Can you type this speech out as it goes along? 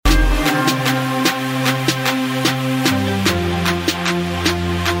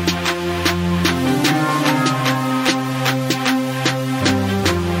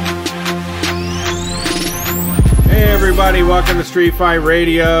everybody. Welcome to Street Fight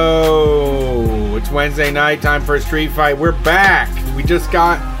Radio. It's Wednesday night, time for a street fight. We're back. We just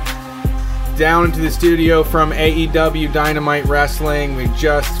got down into the studio from AEW Dynamite Wrestling. We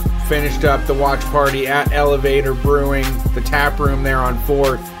just finished up the watch party at Elevator Brewing, the tap room there on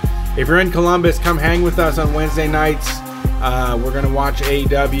 4th. If you're in Columbus, come hang with us on Wednesday nights. We're going to watch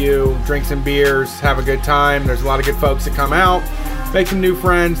AEW, drink some beers, have a good time. There's a lot of good folks that come out. Make some new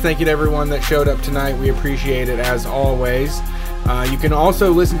friends. Thank you to everyone that showed up tonight. We appreciate it as always. You can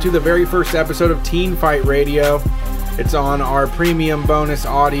also listen to the very first episode of Teen Fight Radio. It's on our premium bonus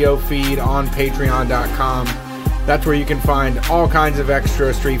audio feed on patreon.com. That's where you can find all kinds of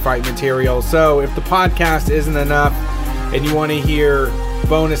extra Street Fight material. So if the podcast isn't enough and you want to hear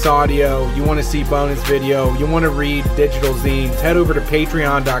bonus audio, you want to see bonus video, you want to read digital zines, head over to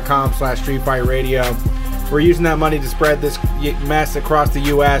patreon.com/streetfightradio. We're using that money to spread this mess across the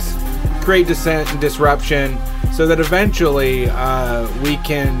U.S., create dissent and disruption, so that eventually we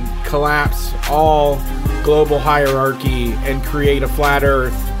can collapse all global hierarchy and create a flat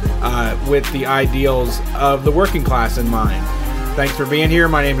earth with the ideals of the working class in mind. Thanks for being here.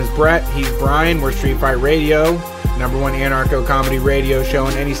 My name is Brett. He's Brian. We're Street Fight Radio, #1 anarcho-comedy radio show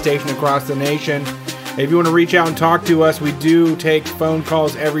on any station across the nation. If you want to reach out and talk to us, we do take phone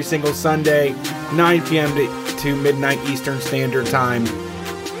calls every single Sunday, 9 p.m. to midnight Eastern Standard Time.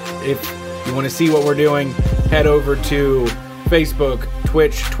 If you want to see what we're doing, head over to Facebook,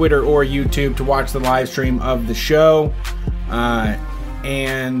 Twitch, Twitter, or YouTube to watch the live stream of the show.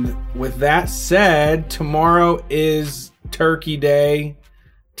 And with that said, tomorrow is Turkey Day.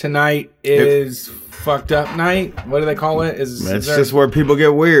 Tonight is fucked up night. What do they call it? It's just where people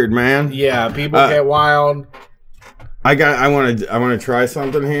get weird, man. Yeah, people get wild. I want to try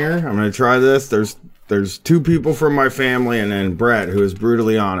something here. I'm going to try this. There's two people from my family and then Brett, who is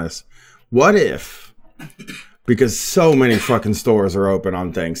brutally honest. What if, because so many fucking stores are open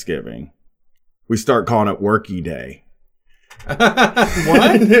on Thanksgiving, we start calling it Worky Day?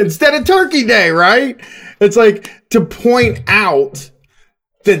 What? Instead of Turkey Day, right? It's like to point out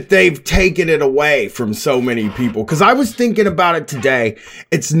that they've taken it away from so many people. Because I was thinking about it today.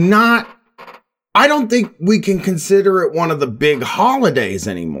 It's not, I don't think we can consider it one of the big holidays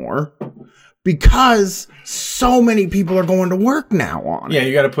anymore because so many people are going to work now on it. Yeah,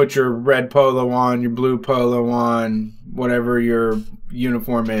 you got to put your red polo on, your blue polo on, whatever your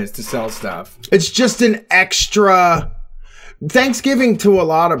uniform is to sell stuff. It's just an extra... Thanksgiving to a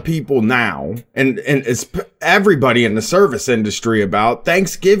lot of people now, and it's everybody in the service industry about,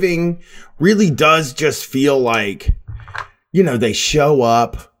 Thanksgiving really does just feel like, you know, they show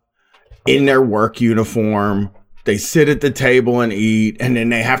up in their work uniform, they sit at the table and eat, and then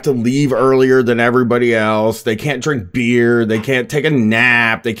they have to leave earlier than everybody else. They can't drink beer, they can't take a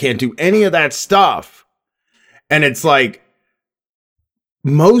nap, they can't do any of that stuff. And it's like,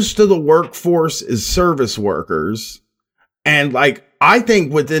 most of the workforce is service workers. And like, I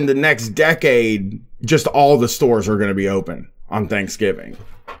think within the next decade, just all the stores are going to be open on Thanksgiving.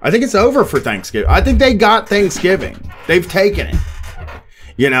 I think it's over for Thanksgiving. I think they got Thanksgiving. They've taken it.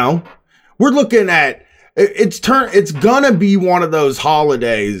 You know, we're looking at it's going to be one of those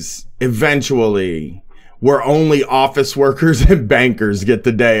holidays eventually where only office workers and bankers get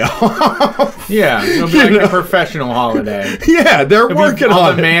the day off. Yeah, it'll be like a professional holiday. Yeah, they're working on it.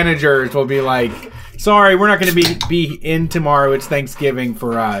 All the managers will be like, sorry, we're not going to be in tomorrow. It's Thanksgiving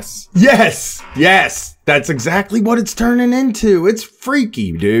for us. Yes. That's exactly what it's turning into. It's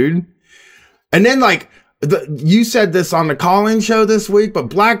freaky, dude. And then, like, you said this on the call-in show this week, but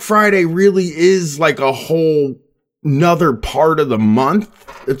Black Friday really is like a whole nother part of the month.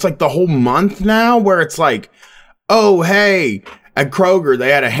 It's like the whole month now where it's like, oh, hey, at Kroger,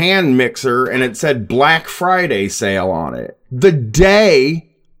 they had a hand mixer and it said Black Friday sale on it. The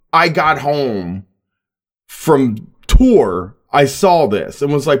day I got home from tour, I saw this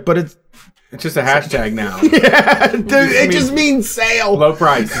and was like, but it's just a hashtag now. Yeah, dude, it just means sale. Low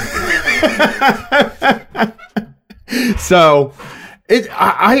price. So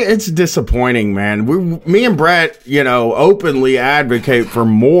it's disappointing, man. Me and Brett, you know, openly advocate for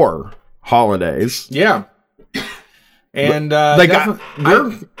more holidays. Yeah. And I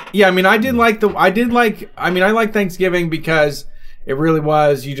like Thanksgiving because it really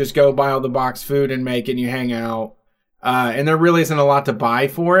was, you just go buy all the boxed food and make it and you hang out. And there really isn't a lot to buy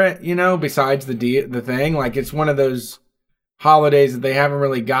for it, you know, besides the thing. Like, it's one of those holidays that they haven't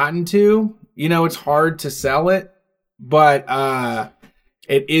really gotten to. You know, it's hard to sell it, but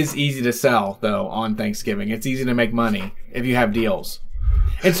it is easy to sell, though, on Thanksgiving. It's easy to make money if you have deals.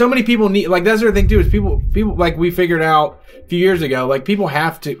 And so many people need, like, that's the thing too, is people, like, we figured out a few years ago, like, a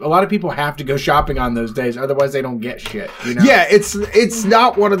lot of people have to go shopping on those days, otherwise they don't get shit, you know? Yeah, it's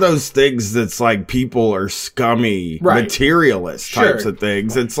not one of those things that's like people are scummy, materialist types of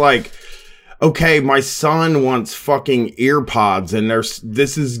things. It's like, okay, my son wants fucking ear pods, and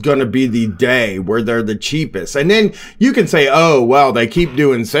this is gonna be the day where they're the cheapest. And then you can say, oh, well, they keep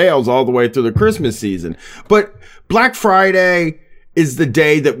doing sales all the way through the Christmas season. But Black Friday is the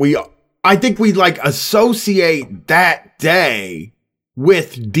day that I think we like associate that day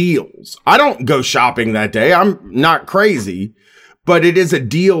with deals. I don't go shopping that day. I'm not crazy, but it is a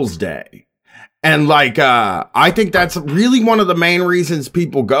deals day. And like, I think that's really one of the main reasons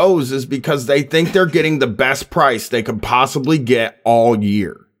people goes is because they think they're getting the best price they could possibly get all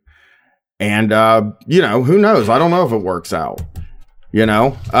year. And, you know, who knows? I don't know if it works out. You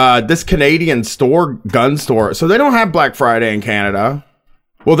know, this Canadian gun store. So they don't have Black Friday in Canada.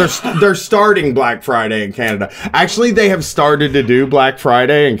 Well, they're starting Black Friday in Canada. Actually, they have started to do Black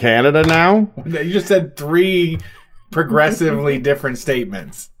Friday in Canada now. You just said 3 progressively different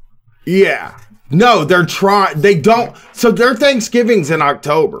statements. Yeah. No, they're trying. They don't. So their Thanksgiving's in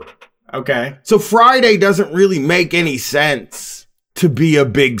October. Okay. So Friday doesn't really make any sense to be a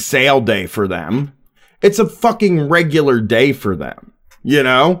big sale day for them. It's a fucking regular day for them, you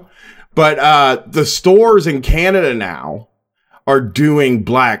know? But the stores in Canada now are doing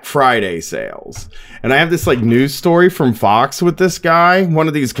Black Friday sales. And I have this like news story from Fox with this guy, one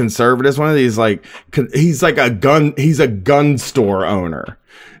of these conservatives, one of these like, he's a gun store owner.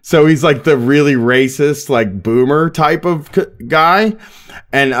 So he's like the really racist, like boomer type of guy.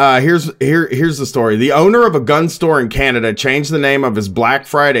 And here's the story. The owner of a gun store in Canada changed the name of his Black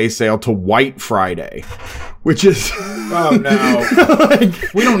Friday sale to White Friday, which is oh no,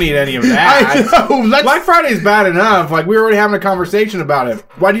 like, we don't need any of that. I know, Black Friday's bad enough. Like, we were already having a conversation about it.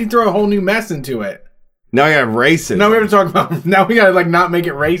 Why do you throw a whole new mess into it? Now you have racism. Now we have to talk about. Now we gotta like not make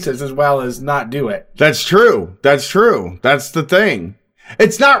it racist as well as not do it. That's true. That's the thing.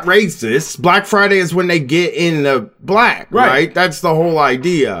 It's not racist. Black Friday is when they get in the black, right? That's the whole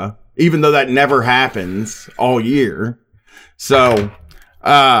idea. Even though that never happens all year. So,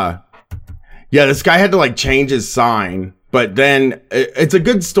 yeah, this guy had to like change his sign, but then it's a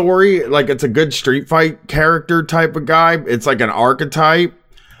good story. Like, it's a good Street Fight character type of guy. It's like an archetype.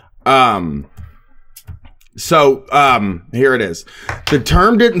 So, here it is. The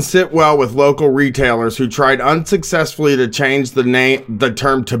term didn't sit well with local retailers who tried unsuccessfully to change the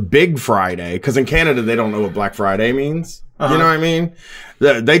term to Big Friday. Because in Canada, they don't know what Black Friday means. You know what I mean?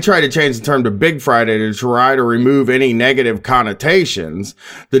 They tried to change the term to Big Friday to try to remove any negative connotations.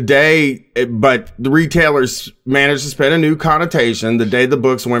 But the retailers managed to spin a new connotation the day the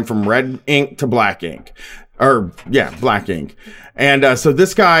books went from red ink to black ink. Black ink. And so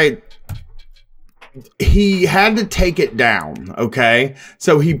this guy, he had to take it down, okay?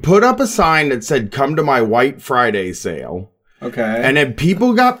 So he put up a sign that said, "Come to my White Friday sale." Okay. And then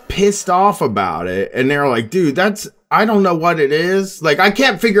people got pissed off about it, and they're like, dude, I don't know what it is. Like, I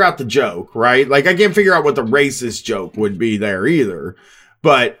can't figure out the joke, right? Like, I can't figure out what the racist joke would be there either.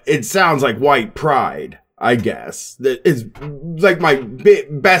 But it sounds like white pride, I guess. That is like my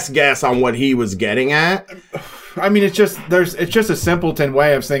best guess on what he was getting at. I mean, it's just a simpleton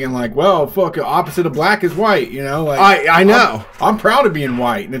way of saying like, well, fuck, opposite of black is white, you know? Like, I know. I'm proud of being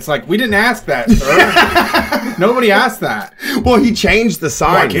white, and it's like, we didn't ask that, sir. Nobody asked that. Well, he changed the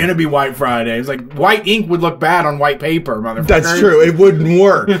sign. Why can't it be White Friday? It's like, white ink would look bad on white paper, motherfucker. That's true. It wouldn't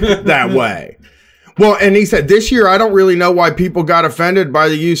work that way. Well, and he said, this year, I don't really know why people got offended by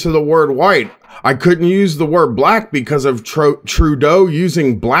the use of the word white. I couldn't use the word black because of Trudeau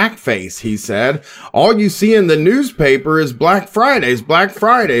using blackface, he said. All you see in the newspaper is Black Fridays.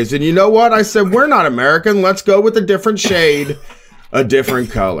 And you know what? I said, we're not American. Let's go with a different shade, a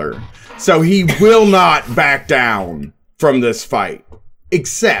different color. So he will not back down from this fight,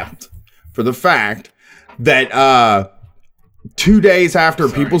 except for the fact that 2 days after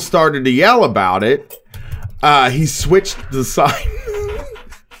people started to yell about it, he switched the sign.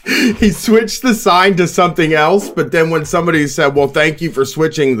 He switched the sign to something else, but then when somebody said, well, thank you for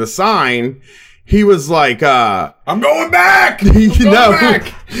switching the sign, he was like, I'm going back! He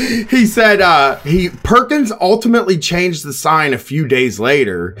said, Perkins ultimately changed the sign a few days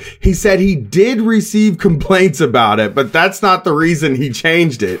later. He said he did receive complaints about it, but that's not the reason he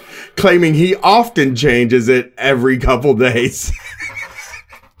changed it, claiming he often changes it every couple days.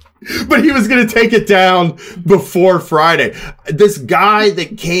 But he was going to take it down before Friday. This guy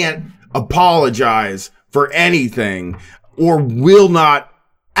that can't apologize for anything or will not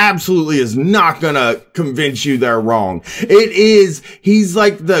absolutely is not gonna convince you they're wrong. He's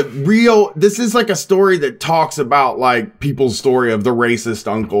like this is like a story that talks about like people's story of the racist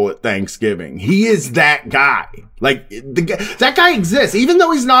uncle at Thanksgiving. He is that guy. Like that guy exists, even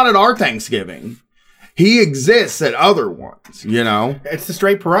though he's not at our Thanksgiving. He exists at other ones, you know? It's the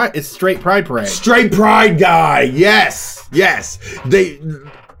straight pride parade. Straight pride guy. Yes.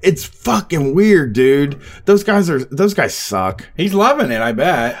 It's fucking weird, dude. Those guys suck. He's loving it, I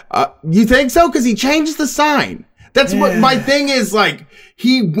bet. You think so? Because he changed the sign. That's what my thing is. Like,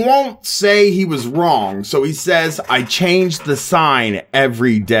 he won't say he was wrong. So he says, I changed the sign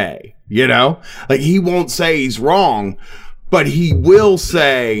every day. You know? Like, he won't say he's wrong, but he will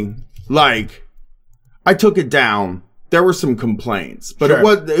say, like, I took it down. There were some complaints, but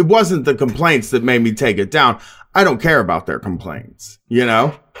sure. it wasn't the complaints that made me take it down. I don't care about their complaints, you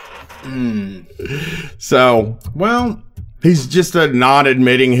know? So, well, he's just a not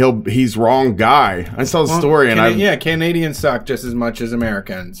admitting he's wrong guy. I saw the story Canadians suck just as much as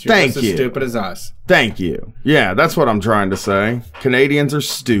Americans. You're just as stupid as us. Thank you. Yeah, that's what I'm trying to say. Canadians are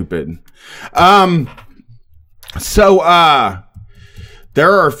stupid. So,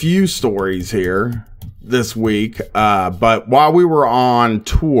 there are a few stories here this week, but while we were on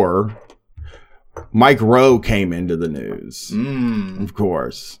tour, Mike Rowe came into the news, of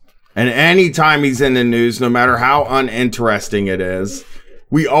course. And anytime he's in the news, no matter how uninteresting it is,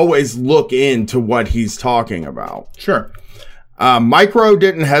 we always look into what he's talking about. Sure. Mike Rowe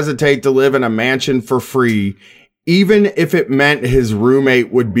didn't hesitate to live in a mansion for free, even if it meant his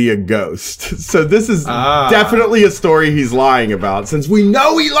roommate would be a ghost. So this is definitely a story he's lying about, since we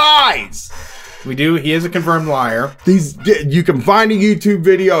know he lies. We do. He is a confirmed liar. You can find a YouTube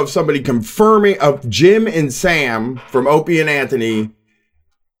video of somebody confirming, of Jim and Sam from Opie and Anthony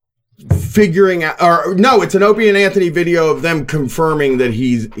figuring out, or no, it's an Opie and Anthony video of them confirming that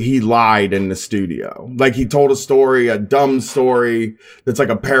he lied in the studio. Like, he told a story, a dumb story that's like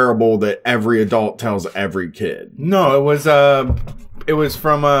a parable that every adult tells every kid. No, it was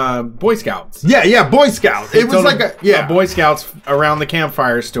from Boy Scouts. Yeah, Boy Scouts. It was like a Boy Scouts around the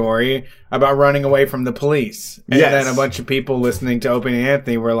campfire story about running away from the police. And then a bunch of people listening to Opie and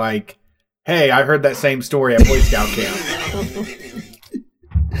Anthony were like, hey, I heard that same story at Boy Scout camp.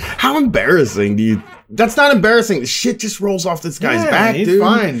 How embarrassing that's not embarrassing. The shit just rolls off this guy's back, he's dude.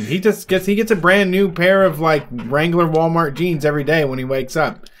 Fine. He gets a brand new pair of like Wrangler Walmart jeans every day when he wakes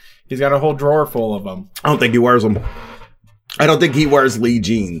up. He's got a whole drawer full of them. I don't think he wears them. I don't think he wears Lee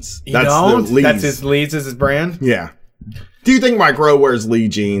jeans. That's Lee's is his brand? Yeah. Do you think Mike Rowe wears Lee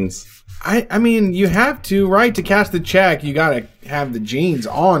jeans? I mean, you have to, right? To cash the check, you gotta have the jeans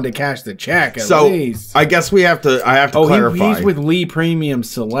on to cash the check at least. I guess I have to clarify. He's with Lee Premium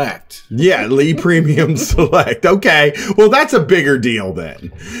Select. Yeah, Lee Premium Select. Okay. Well, that's a bigger deal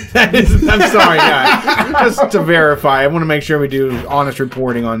then. I'm sorry, guys. Just to verify, I want to make sure we do honest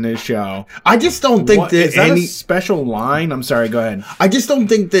reporting on this show. I just don't think is that a special line? I'm sorry, go ahead. I just don't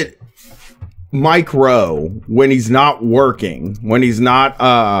think that Mike Rowe, when he's not working, when he's not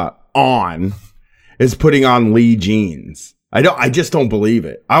on, is putting on Lee jeans. I just don't believe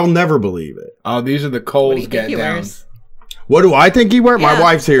it. I'll never believe it. Oh, these are the Coles get down. What do I think he wears? Yeah. My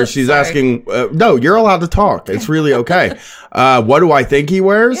wife's here. She's asking. No, you're allowed to talk. It's really okay. What do I think he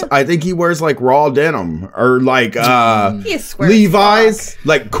wears? Yeah. I think he wears like raw denim or like Levi's,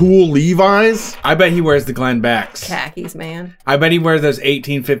 like cool Levi's. I bet he wears the Glenn Becks. Khakis, man. I bet he wears those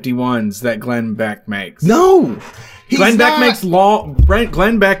 1851s that Glenn Beck makes. No. Glenn Beck makes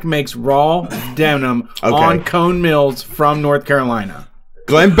raw denim on Cone Mills from North Carolina.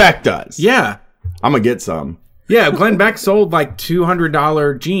 Glenn Beck does. Yeah. I'm going to get some. Yeah, Glenn Beck sold like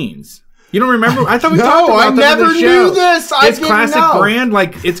 $200 jeans. You don't remember? I thought we talked about that. No, I never knew this. His classic brand,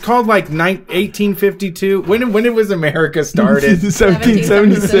 like it's called like 1852. When was America started?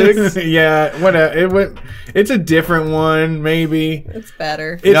 1776. Yeah, it's a different one, maybe. It's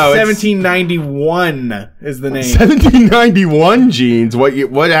better. It's 1791 is the name. 1791 jeans.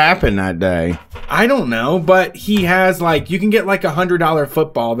 What happened that day? I don't know, but he has like you can get like $100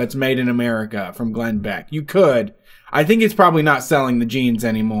 football that's made in America from Glenn Beck. You could. I think it's probably not selling the jeans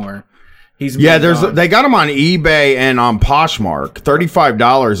anymore. They got them on eBay and on Poshmark.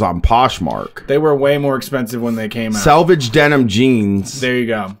 $35 on Poshmark. They were way more expensive when they came out. Salvage denim jeans. There you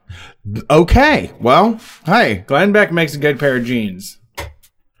go. Okay. Well, hey. Glenn Beck makes a good pair of jeans.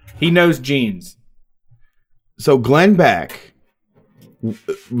 He knows jeans. So Glenn Beck,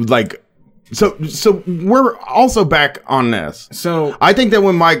 like, so we're also back on this. So I think that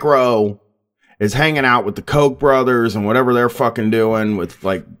when Mike Rowe is hanging out with the Koch brothers and whatever they're fucking doing with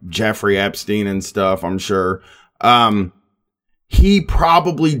like Jeffrey Epstein and stuff, I'm sure. he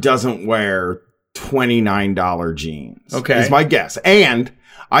probably doesn't wear $29 jeans. Okay. Is my guess. And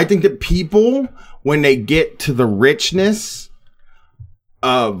I think that people, when they get to the richness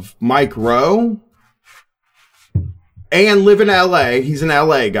of Mike Rowe and live in LA, he's an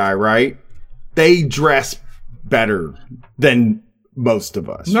LA guy, right? They dress better than most of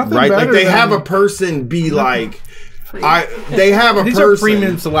us. Nothing right? better Like they than- have a person be like, they have a These person. are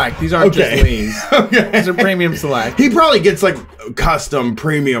premium select. These aren't just Lee's. Okay. These are premium select. He probably gets like custom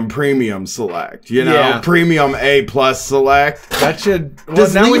premium select, you know, Yeah. premium A+ select. That should. Well,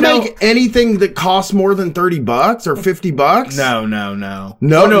 Does now Lee we know. make anything that costs more than $30 or $50? No. No? Oh,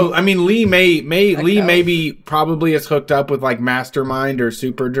 no. I mean, Lee maybe probably is hooked up with like Mastermind or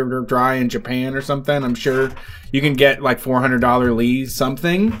Super Dry in Japan or something. I'm sure you can get like $400 Lee's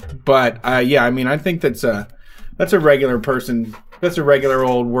something. But yeah, I mean, I think that's a regular person. That's a regular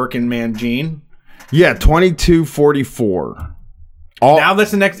old working man jean. Yeah, $22.44. Now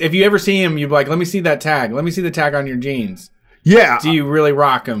that's the next. If you ever see him, you're like, let me see that tag. Let me see the tag on your jeans. Yeah. Do you really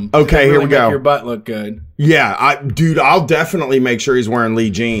rock them? Okay, here we Make go. your butt look good. Yeah, dude, I'll definitely make sure he's wearing Lee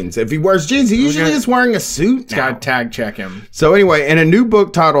jeans. If he wears jeans, he usually is wearing a suit now. Got to tag check him. So anyway, in a new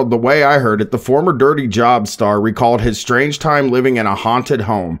book titled The Way I Heard It, the former Dirty Jobs star recalled his strange time living in a haunted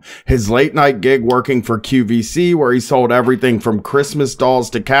home, his late night gig working for QVC, where he sold everything from Christmas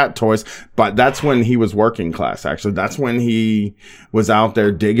dolls to cat toys. But that's when he was working class, actually. That's when he was out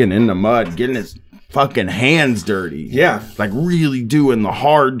there digging in the mud, getting his fucking hands dirty. Yeah. Like really doing the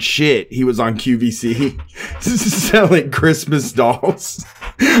hard shit. He was on QVC selling Christmas dolls,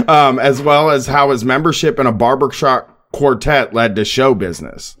 as well as how his membership in a barbershop quartet led to show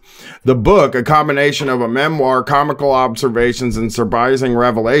business. The book, a combination of a memoir, comical observations, and surprising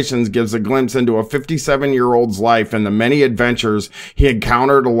revelations, gives a glimpse into a 57-year-old's life and the many adventures he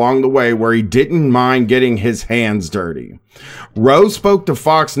encountered along the way where he didn't mind getting his hands dirty. Rowe spoke to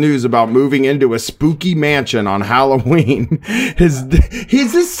Fox News about moving into a spooky mansion on Halloween. This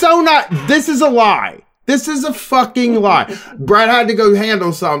is a lie. This is a fucking lie. Brad had to go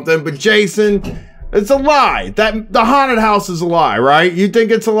handle something, but Jason, it's a lie. That the haunted house is a lie, right? You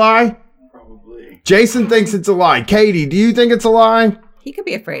think it's a lie? Probably. Jason thinks it's a lie. Katie, do you think it's a lie? He could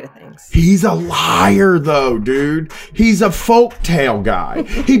be afraid of things. He's a liar, though, dude. He's a folktale guy.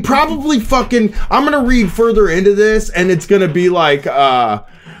 He probably fucking... I'm going to read further into this, and it's going to be like...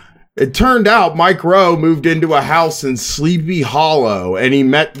 It turned out Mike Rowe moved into a house in Sleepy Hollow, and he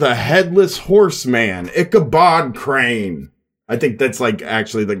met the Headless Horseman, Ichabod Crane. I think that's like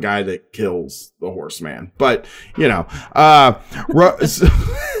actually the guy that kills the horseman. But, you know, by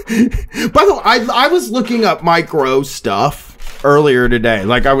the way, I was looking up Mike Rowe stuff earlier today.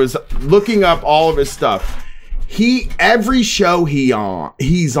 Like I was looking up all of his stuff. Every show he's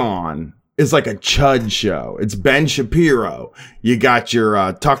on is like a chud show. It's Ben Shapiro. You got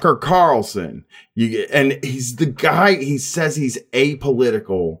your Tucker Carlson. And he's the guy, he says he's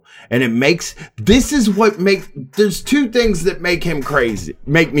apolitical, and there's two things that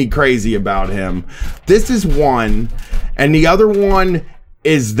make me crazy about him. This is one, and the other one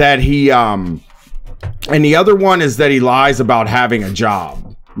is that he lies about having a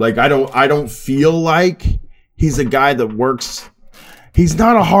job. Like I don't feel like he's a guy that works. He's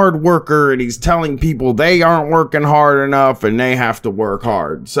not a hard worker, and he's telling people they aren't working hard enough and they have to work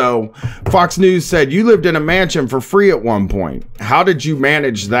hard. So Fox News said, you lived in a mansion for free at one point. How did you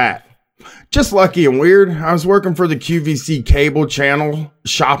manage that? Just lucky and weird. I was working for the QVC cable channel,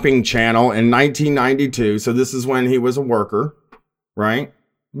 shopping channel in 1992. So this is when he was a worker, right?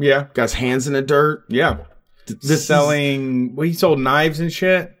 Yeah. Got his hands in the dirt. Yeah. He sold knives and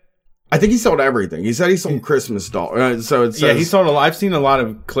shit. I think he sold everything. He said he sold Christmas dolls. So it says, Yeah, he sold I've seen a lot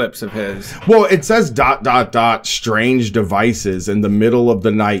of clips of his. Well, it says ... strange devices in the middle of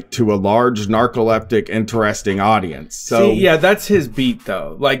the night to a large narcoleptic, interesting audience. So see, yeah, that's his beat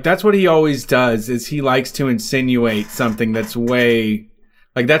though. Like that's what he always does is he likes to insinuate something that's way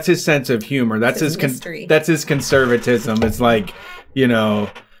like that's his sense of humor. That's his mystery. That's his conservatism. It's like, you know,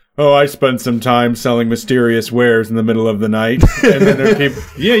 oh, I spent some time selling mysterious wares in the middle of the night. And then there are people,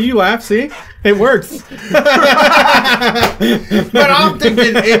 yeah, you laugh, see? It works. But I'm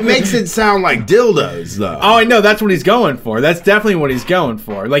thinking it makes it sound like dildos, though. Oh, I know. That's what he's going for. That's definitely what he's going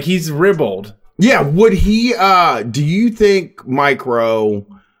for. Like, he's ribald. Yeah, would he, do you think Mike Rowe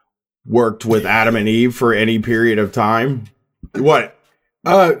worked with Adam and Eve for any period of time? What?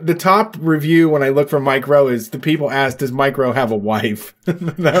 The top review when I look for Mike Rowe is the people asked, does Mike Rowe have a wife?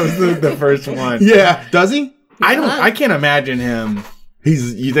 That was the first one. Yeah. Does he? I can't imagine him.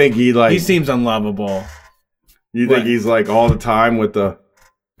 You think he seems unlovable. You think he's like all the time with the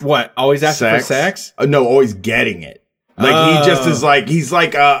what? Always asking for sex? No, always getting it. Like he just is like he's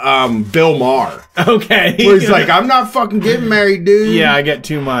like Bill Maher. Okay. Where he's like, I'm not fucking getting married, dude. Yeah, I get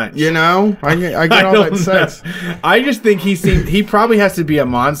too much. You know? I get all that sex. I just think he probably has to be a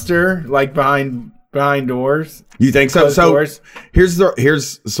monster, like behind doors. You think so? So doors.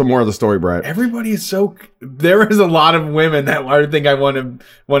 here's some more of the story, Brett. Everybody is so. There is a lot of women that I think I want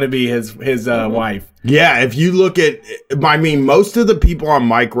to be his wife. Yeah, if you look at, I mean, most of the people on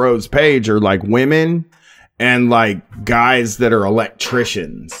Mike Rowe's page are like women and like guys that are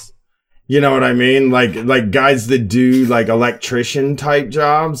electricians. You know what I mean? Like guys that do like electrician type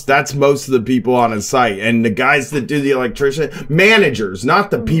jobs. That's most of the people on his site. And the guys that do the electrician, managers, not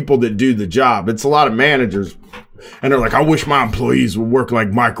the people that do the job. It's a lot of managers. And they're like, I wish my employees would work like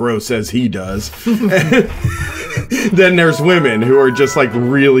Mike Rowe says he does. Then there's women who are just like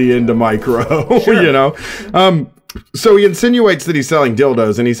really into Mike Rowe, sure. You know? So he insinuates that he's selling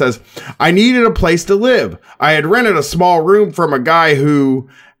dildos and he says, I needed a place to live. I had rented a small room from a guy who,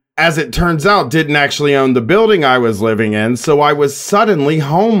 as it turns out, didn't actually own the building I was living in. So I was suddenly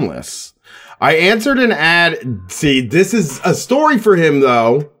homeless. I answered an ad. See, this is a story for him,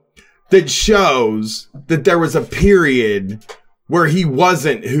 though, that shows that there was a period where he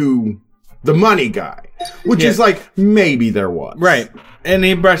wasn't the money guy, which is like, maybe there was. Right. And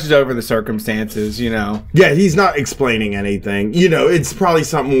he brushes over the circumstances, you know. Yeah, he's not explaining anything. You know, it's probably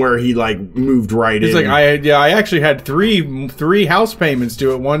something where he like moved right in. He's like, I actually had three house payments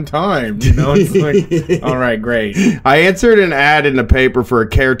due at one time. You know, it's like, all right, great. I answered an ad in the paper for a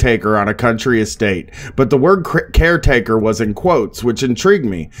caretaker on a country estate, but the word caretaker was in quotes, which intrigued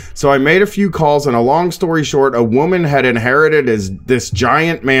me. So I made a few calls, and a long story short, a woman had inherited this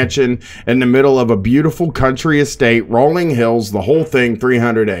giant mansion in the middle of a beautiful country estate, rolling hills, the whole thing,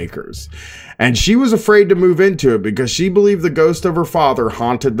 300 acres. And she was afraid to move into it because she believed the ghost of her father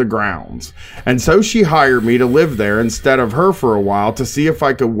haunted the grounds. And so she hired me to live there instead of her for a while to see if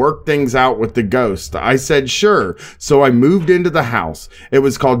I could work things out with the ghost. I said sure. So I moved into the house. It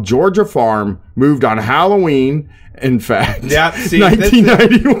was called Georgia Farm, moved on Halloween, in fact. Yep, see,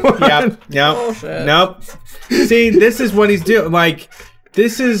 1991. Yep. Bullshit. Nope. See, this is what he's doing. Like,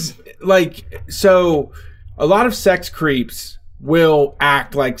 this is like, so a lot of sex creeps will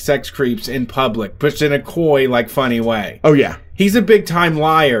act like sex creeps in public, but in a coy, like, funny way. Oh, yeah. He's a big time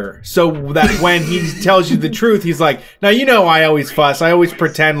liar. So that when he tells you the truth, he's like, now, you know, I always fuss. I always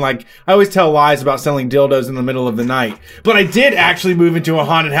pretend like, I always tell lies about selling dildos in the middle of the night. But I did actually move into a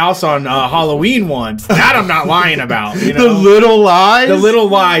haunted house on Halloween once. That I'm not lying about. You know? The little lies? The little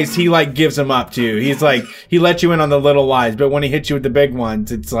lies, he like gives them up to. He's like, he lets you in on the little lies. But when he hits you with the big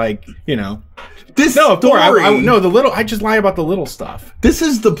ones, it's like, you know. This no, story, I just lie about the little stuff. This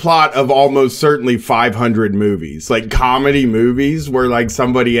is the plot of almost certainly 500 movies, like comedy movies where like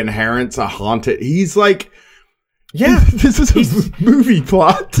somebody inherits a haunted. He's like, yeah, this is a movie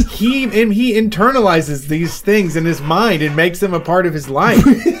plot. He internalizes these things in his mind and makes them a part of his life.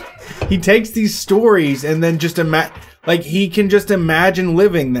 He takes these stories and then just like he can just imagine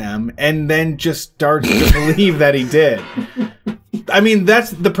living them and then just starts to believe that he did. I mean,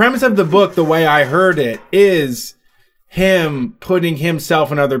 that's the premise of the book. The way I heard it is him putting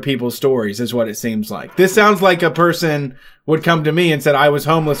himself in other people's stories is what it seems like. This sounds like a person would come to me and said, I was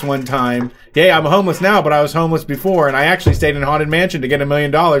homeless one time. Yeah, I'm homeless now, but I was homeless before. And I actually stayed in a haunted mansion to get $1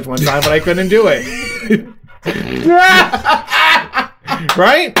 million one time, but I couldn't do it.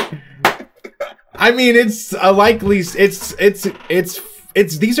 Right? I mean, it's a likely,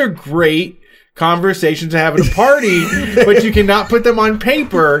 it's these are great conversations to have at a party, but you cannot put them on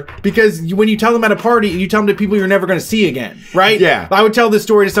paper because when you tell them at a party, you tell them to people you're never going to see again, right? Yeah. I would tell this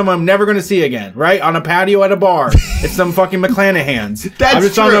story to someone I'm never going to see again, right? On a patio at a bar. It's some fucking McClanahan's. I'm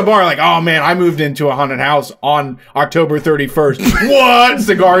just on a bar like, oh man, I moved into a haunted house on October 31st. What?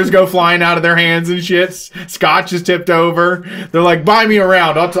 Cigars go flying out of their hands and shit. Scotch is tipped over. They're like, buy me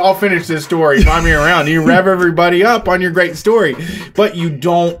around. I'll finish this story. Buy me around. You rev everybody up on your great story, but you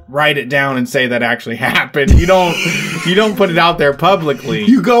don't write it down and say that actually happened. You don't put it out there publicly.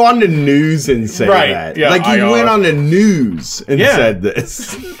 You go on the news and say that. Yeah, like you went on the news and said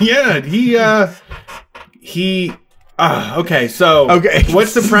this. Yeah, okay, so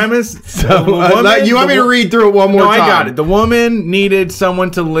what's the premise? So you want me to read through it one more time? No, I got it. The woman needed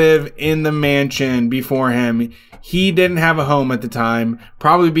someone to live in the mansion before him. He didn't have a home at the time,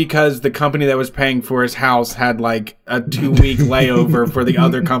 probably because the company that was paying for his house had like a 2-week layover for the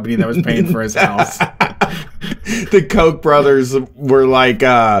other company that was paying for his house. The Koch brothers were like, he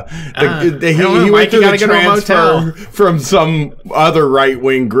went through the transfer from some other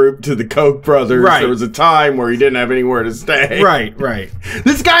right-wing group to the Koch brothers. Right. There was a time where he didn't have anywhere to stay. Right.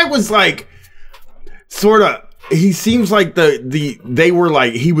 This guy was like, sort of, he seems like they were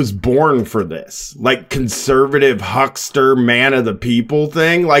like, he was born for this, like conservative huckster man of the people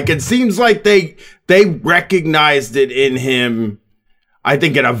thing. Like, it seems like they recognized it in him, I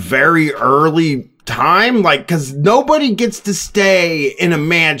think, at a very early time, like, because nobody gets to stay in a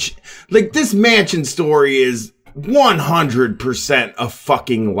mansion. Like, this mansion story is 100% a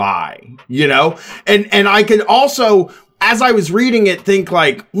fucking lie, you know? And I could also, as I was reading it, think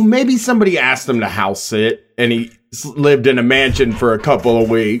like, well, maybe somebody asked him to house sit and he lived in a mansion for a couple of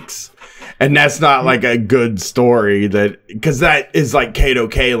weeks. And that's not like a good story, that, because that is like Kato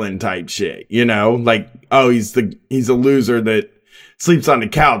Kalin type shit, you know? Like, oh, he's a loser that sleeps on the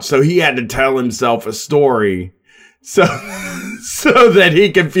couch. So he had to tell himself a story so that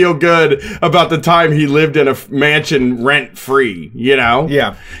he can feel good about the time he lived in a mansion rent free, you know?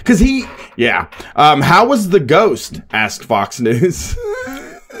 Yeah. Because how was the ghost? Asked Fox News.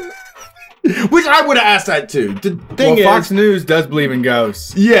 Which I would have asked that too. The thing is, Fox News does believe in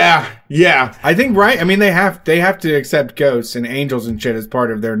ghosts. Yeah. I think, right? I mean, they have to accept ghosts and angels and shit as part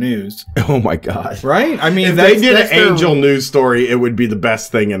of their news. Oh my god. Right? I mean, if they did an angel news story, it would be the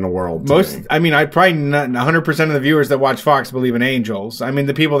best thing in the world. I mean, I probably not 100% of the viewers that watch Fox believe in angels. I mean,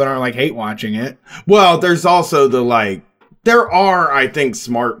 the people that aren't like hate watching it. Well, there's also there are, I think,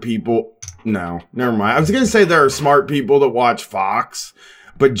 smart people. No, never mind. I was going to say there are smart people that watch Fox.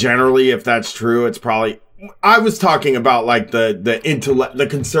 But generally, if that's true, it's probably, I was talking about like the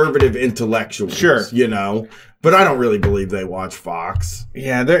conservative intellectuals, sure, you know, but I don't really believe they watch Fox.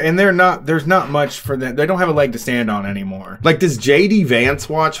 Yeah, there's not much for them. They don't have a leg to stand on anymore. Like, does JD Vance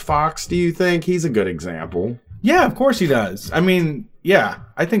watch Fox, do you think? He's a good example. Yeah, of course he does. I mean, yeah,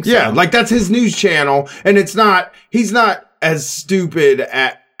 I think so. Yeah, like that's his news channel, and he's not as stupid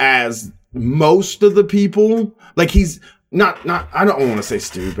as most of the people. Like, he's not I don't want to say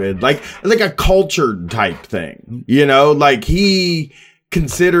stupid, like a cultured type thing, you know? Like, he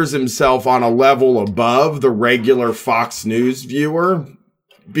considers himself on a level above the regular Fox News viewer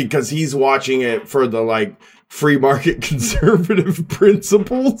because he's watching it for the like free market conservative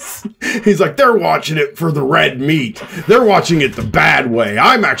principles. He's like, they're watching it for the red meat. They're watching it the bad way.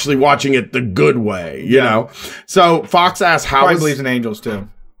 I'm actually watching it the good way, you know? So Fox asked how he believes in angels too.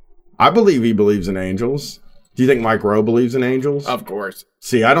 I believe he believes in angels. Do you think Mike Rowe believes in angels? Of course.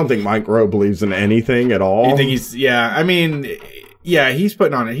 See, I don't think Mike Rowe believes in anything at all. You think he's he's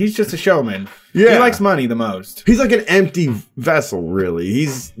putting on it. He's just a showman. Yeah. He likes money the most. He's like an empty vessel, really.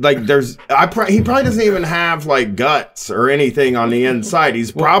 He's like, he probably doesn't even have like guts or anything on the inside.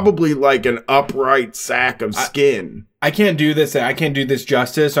 He's probably like an upright sack of skin. I can't do this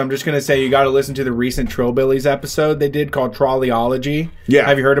justice, so I'm just going to say you got to listen to the recent Trillbillies episode they did called Trolleyology. Yeah.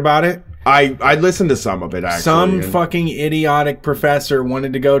 Have you heard about it? I listened to some of it, actually. Some fucking idiotic professor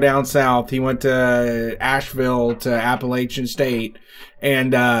wanted to go down south. He went to Asheville, to Appalachian State,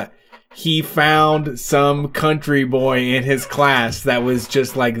 and he found some country boy in his class that was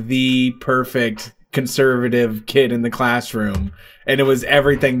just like the perfect conservative kid in the classroom. And it was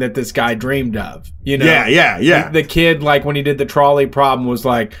everything that this guy dreamed of, you know? Yeah. The kid, like, when he did the trolley problem, was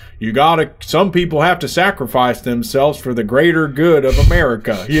like, some people have to sacrifice themselves for the greater good of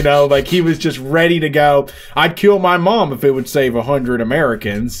America. You know, like, he was just ready to go, I'd kill my mom if it would save 100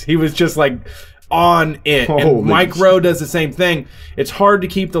 Americans. He was just like on it. And Mike Rowe does the same thing. It's hard to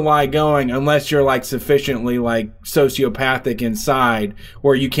keep the lie going unless you're like sufficiently like sociopathic inside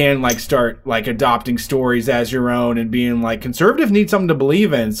where you can like start like adopting stories as your own and being like, conservatives need something to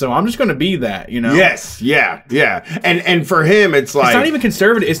believe in, so I'm just going to be that, you know? Yes, yeah. And for him, it's like, it's not even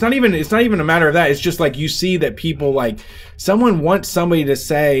conservative. It's not even a matter of that. It's just like you see that people like someone wants somebody to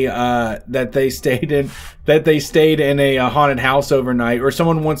say that they stayed in a haunted house overnight, or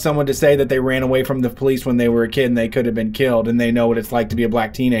someone wants someone to say that they ran away from the police when they were a kid and they could have been killed, and they know what it's like to be a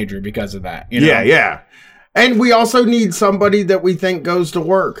black teenager because of that. You know? Yeah. And we also need somebody that we think goes to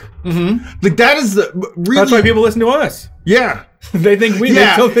work. Mm-hmm. Like, that is really. That's why people listen to us. Yeah. They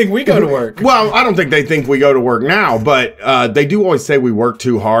still think we go to work. Well, I don't think they think we go to work now, but they do always say we work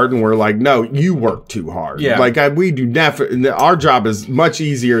too hard, and we're like, no, you work too hard. Yeah. Like, we do our job is much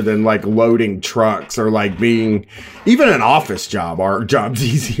easier than like loading trucks or like being even an office job. Our job's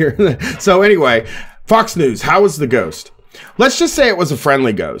easier. So anyway, Fox News, how was the ghost? Let's just say it was a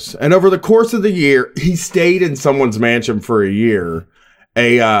friendly ghost, and over the course of the year, he stayed in someone's mansion for a year.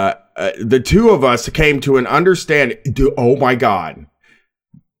 The two of us came to an understanding. Oh my God.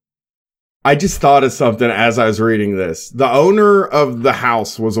 I just thought of something as I was reading this. The owner of the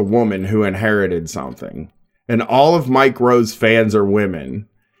house was a woman who inherited something, and all of Mike Rowe's fans are women.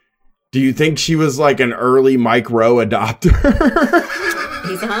 Do you think she was like an early Mike Rowe adopter?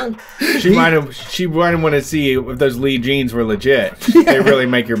 He's hung. She might want to see if those Lee jeans were legit. They really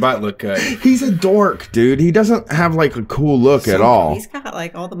make your butt look good. He's a dork, dude. He doesn't have like a cool look at all. He's got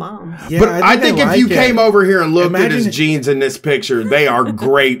like all the moms. Yeah, But I think if you came over here and looked at Imagine his jeans in this picture, they are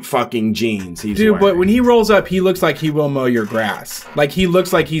great fucking jeans. He's Dude, wearing. but when he rolls up, he looks like he will mow your grass. Like, he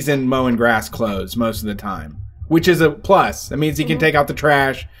looks like he's in mowing grass clothes most of the time, which is a plus. That means he can take out the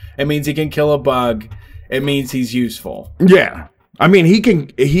trash. It means he can kill a bug. It means he's useful. Yeah. I mean, he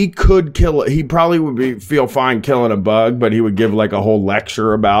could kill it. He probably would feel fine killing a bug, but he would give like a whole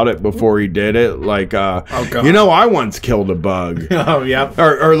lecture about it before he did it. Like, God. you know, I once killed a bug. Oh, yep.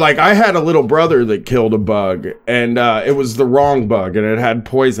 Or like I had a little brother that killed a bug, and it was the wrong bug, and it had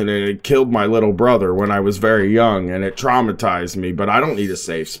poison, and it killed my little brother when I was very young, and it traumatized me. But I don't need a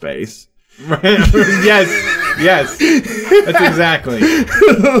safe space. yes. That's exactly.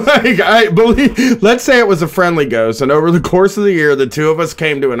 Like, I believe, let's say it was a friendly ghost, and over the course of the year, the two of us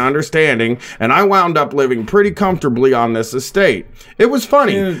came to an understanding, and I wound up living pretty comfortably on this estate. It was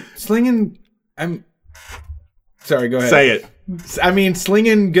funny. Dude, sorry, go ahead. Say it. I mean,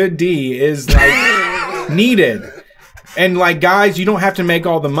 slinging good D is like needed. And like, guys, you don't have to make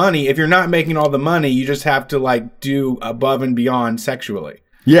all the money. If you're not making all the money, you just have to like do above and beyond sexually.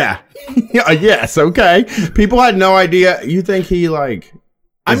 Yeah. Yes. Okay. People had no idea. You think he like?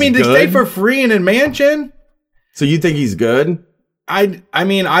 I mean, to good? stay for free in a mansion. So you think he's good? I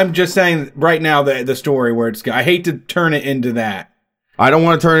mean, I'm just saying right now the story where it's. I hate to turn it into that. I don't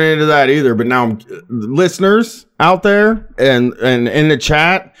want to turn it into that either. But now, listeners out there and in the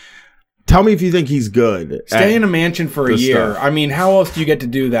chat, tell me if you think he's good. Stay in a mansion for a year. Stuff. I mean, how else do you get to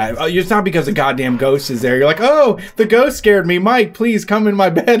do that? It's not because a goddamn ghost is there. You're like, oh, the ghost scared me. Mike, please come in my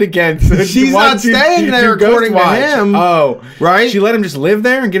bed again. So She's not staying there according to him. Oh, right? She let him just live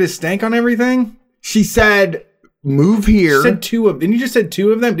there and get his stank on everything? She said, move here. She said two of them. Didn't you just said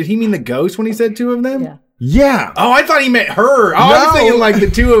two of them? Did he mean the ghost when he said two of them? Yeah. Yeah. Oh, I thought he meant her. Oh, I was thinking like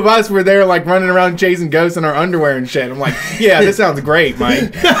the two of us were there like running around chasing ghosts in our underwear and shit. I'm like, yeah, this sounds great,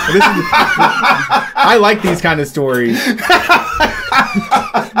 Mike. I like these kind of stories.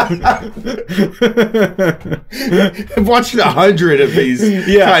 I've watched 100 of these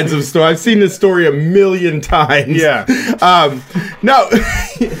kinds of stories. I've seen this story 1,000,000 times. Yeah. No.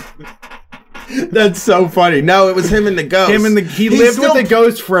 That's so funny. No, it was him and the ghost. He lived with the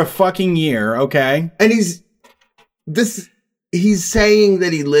ghost for a fucking year, okay? And he's saying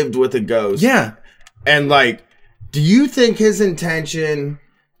that he lived with a ghost. Yeah. And like, do you think his intention,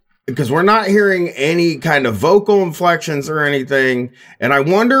 because we're not hearing any kind of vocal inflections or anything, and I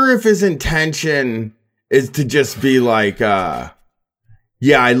wonder if his intention is to just be like,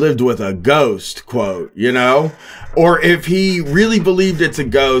 yeah, I lived with a ghost, quote, you know? Or if he really believed it's a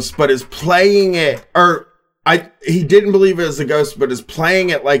ghost, but is playing it, or he didn't believe it was a ghost, but is playing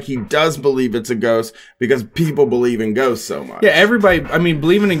it like he does believe it's a ghost because people believe in ghosts so much. Yeah, everybody, I mean,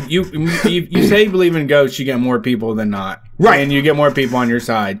 believing in, you say you believe in ghosts, you get more people than not. Right. And you get more people on your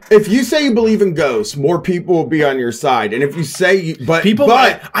side. If you say you believe in ghosts, more people will be on your side. And if you say,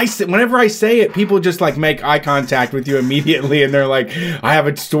 whenever I say it, people just like make eye contact with you immediately and they're like, I have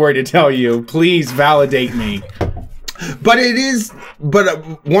a story to tell you. Please validate me. But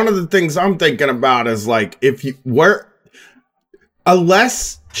one of the things I'm thinking about is like, a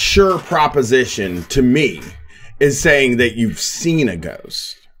less sure proposition to me is saying that you've seen a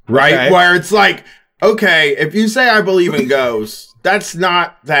ghost, right? Okay. Where it's like, okay, if you say I believe in ghosts, that's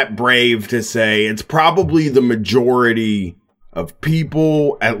not that brave to say. It's probably the majority of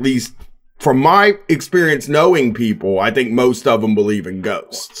people, at least from my experience knowing people, I think most of them believe in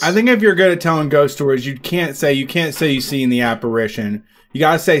ghosts. I think if you're good at telling ghost stories, you can't say you've seen the apparition. You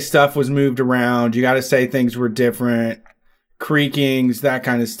got to say stuff was moved around. You got to say things were different, creakings, that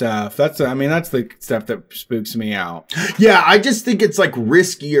kind of stuff. That's the stuff that spooks me out. Yeah, I just think it's like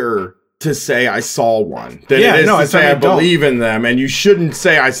riskier to say I saw one than it is to say I believe in them. And you shouldn't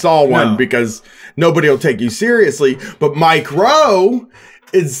say I saw one because nobody will take you seriously. But Mike Rowe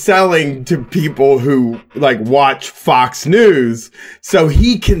is selling to people who like watch Fox News, so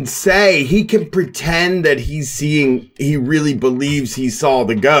he can pretend that he really believes he saw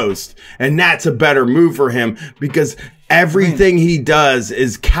the ghost, and that's a better move for him because everything he does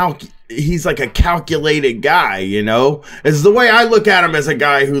is he's like a calculated guy, you know? It's the way I look at him, as a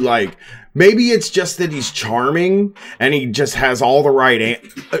guy who like, maybe it's just that he's charming and he just has all the right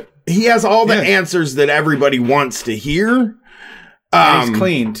he has all the answers that everybody wants to hear. And he's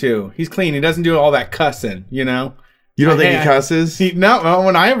clean too. He's clean. He doesn't do all that cussing, you know? You don't think he cusses? No,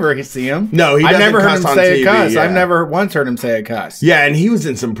 when I ever see him. No, he doesn't. I've never heard him say TV, a cuss. yeah. I've never once heard him say a cuss. Yeah, and he was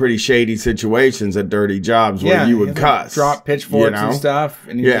in some pretty shady situations at dirty jobs where you would cuss. Drop pitchforks and stuff,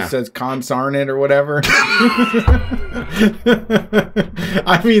 and he just says consarn it or whatever.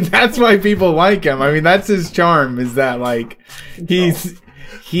 I mean, that's why people like him. I mean, that's his charm, is that like he is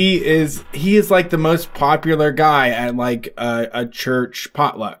like the most popular guy at like a church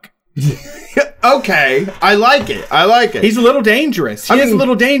potluck. Okay, I like it. He's a little dangerous. He is a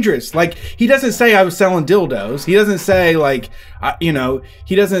little dangerous. Like, he doesn't say I was selling dildos. He doesn't say like,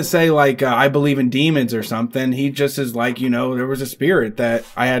 he doesn't say like I believe in demons or something. He just is like, there was a spirit that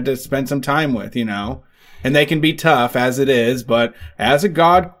I had to spend some time with, And they can be tough as it is, but as a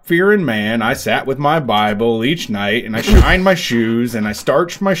God-fearing man, I sat with my Bible each night, and I shined my shoes, and I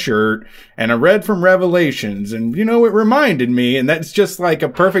starched my shirt, and I read from Revelations, and, it reminded me, and that's just like a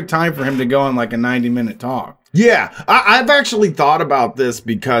perfect time for him to go on like a 90-minute talk. Yeah, I've actually thought about this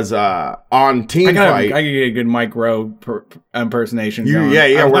because on Team Fight... I could get a good Mike Rowe impersonation going.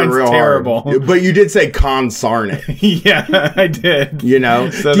 Yeah, we're real terrible. Hard. But you did say consarn it. Yeah, I did.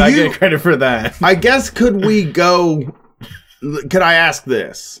 So I get credit for that. I guess could I ask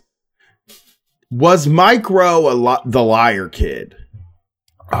this? Was Mike Rowe the liar kid?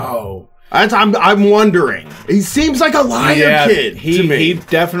 Oh. I'm wondering. He seems like a liar kid to me. He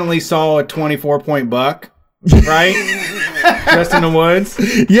definitely saw a 24-point buck. Right? Dressed in the woods.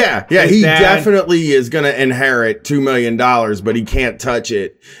 Yeah. He dad definitely is going to inherit $2 million, but he can't touch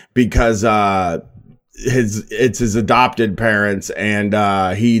it because it's his adopted parents,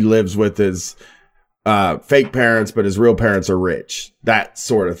 and he lives with his fake parents, but his real parents are rich. That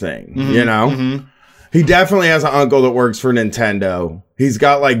sort of thing, Mm-hmm. He definitely has an uncle that works for Nintendo. He's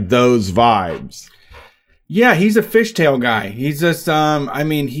got like those vibes. Yeah, he's a fishtail guy. He's just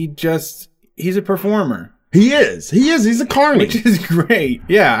he's a performer. He is. He's a carny. Which is great.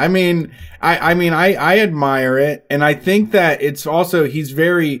 Yeah. I admire it. And I think that it's also, he's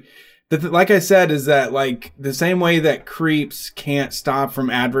very, like I said, is that like the same way that creeps can't stop from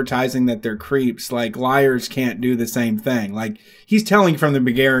advertising that they're creeps, like liars can't do the same thing. Like, he's telling from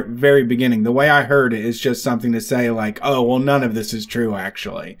the very beginning. The way I heard it is just something to say like, oh, well, none of this is true,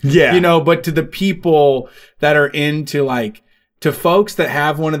 actually. Yeah. But to the people that are into like, to folks that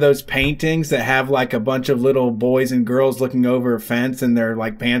have one of those paintings that have like a bunch of little boys and girls looking over a fence and their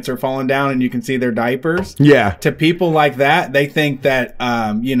like pants are falling down and you can see their diapers. Yeah. To people like that, they think that,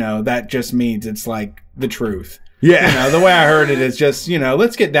 that just means it's like the truth. Yeah. The way I heard it is just,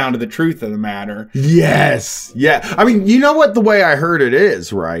 let's get down to the truth of the matter. Yes. Yeah. I mean, what the way I heard it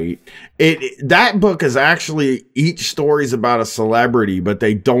is, right? That book is actually, each story's about a celebrity, but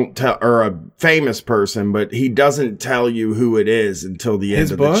they don't tell, or a famous person, but he doesn't tell you who it is until the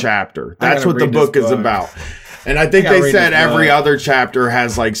end of the chapter. That's what the book is about. And I think they said every other chapter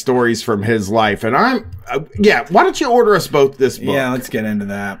has like stories from his life. And why don't you order us both this book? Yeah, let's get into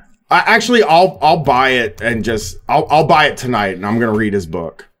that. I'll buy it and I'll buy it tonight, and I'm gonna read his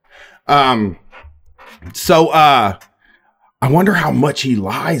book. I wonder how much he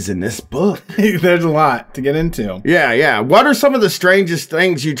lies in this book. There's a lot to get into. Yeah. What are some of the strangest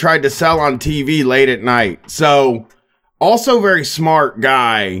things you tried to sell on TV late at night? So, also very smart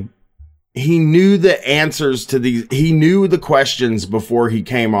guy. He knew the answers to these. He knew the questions before he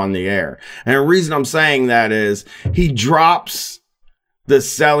came on the air. And the reason I'm saying that is he drops the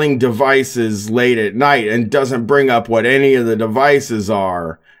selling devices late at night and doesn't bring up what any of the devices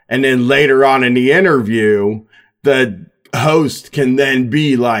are. And then later on in the interview, the host can then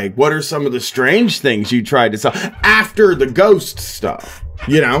be like, what are some of the strange things you tried to sell after the ghost stuff?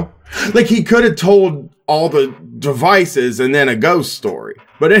 Like he could have told all the devices and then a ghost story.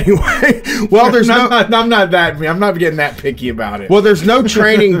 But anyway, well, I'm not getting that picky about it. Well, there's no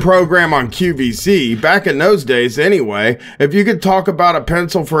training program on QVC. Back in those days, anyway, if you could talk about a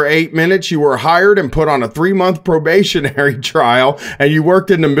pencil for 8 minutes, you were hired and put on a 3-month probationary trial, and you worked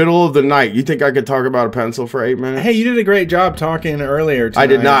in the middle of the night. You think I could talk about a pencil for 8 minutes? Hey, you did a great job talking earlier tonight. I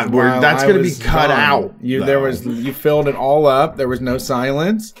did not. That's going to be cut out. You filled it all up. There was no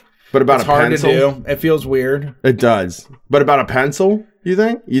silence. But about it's a pencil? It's hard to do. It feels weird. It does. But about a pencil? You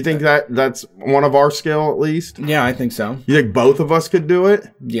think? You think that's one of our skill at least? Yeah, I think so. You think both of us could do it?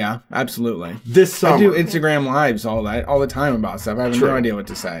 Yeah, absolutely. This summer. I do Instagram lives all the time about stuff. I have no idea what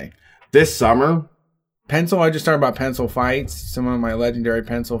to say. This summer? Pencil, I just started about pencil fights. Some of my legendary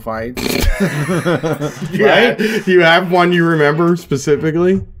pencil fights. Right? You have one you remember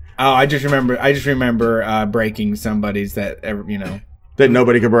specifically? Oh, I just remember breaking somebody's that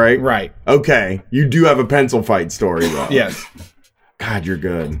nobody could break? Right. Okay. You do have a pencil fight story though. Yes. God, you're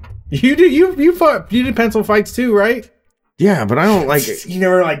good. You did pencil fights too, right? Yeah, but I don't like it. You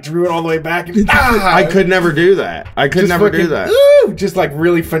never like drew it all the way back. And, I could never do that. I could never do that. Just like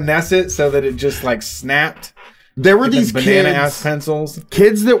really finesse it so that it just like snapped. There were these banana ass pencils.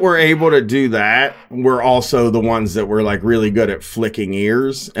 Kids that were able to do that were also the ones that were like really good at flicking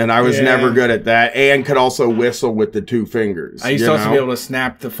ears, and I was never good at that, and could also whistle with the 2 fingers. I used to also be able to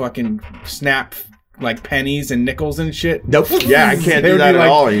snap like pennies and nickels and shit. Nope. Yeah, I can't do that at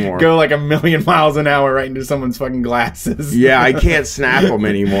all anymore. Go like 1,000,000 miles an hour right into someone's fucking glasses. Yeah, I can't snap them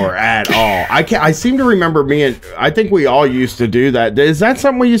anymore at all. I seem to remember I think we all used to do that. Is that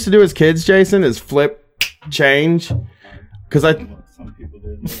something we used to do as kids, Jason? Is flip change? Because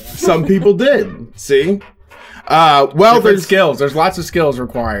some people did. See? There's skills. There's lots of skills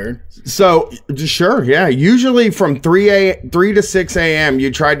required. So, sure, yeah. Usually from 3 to 6 a.m.,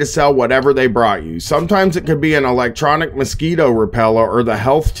 you tried to sell whatever they brought you. Sometimes it could be an electronic mosquito repeller or the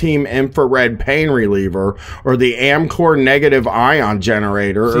Health Team infrared pain reliever or the Amcor negative ion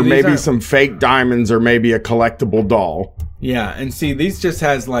generator or maybe some fake diamonds or maybe a collectible doll. Yeah, and see, these just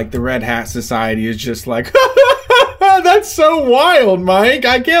has like the Red Hat Society is just like... That's so wild, Mike.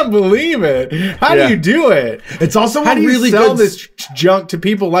 I can't believe it. How do you do it? It's also how do you really sell this junk to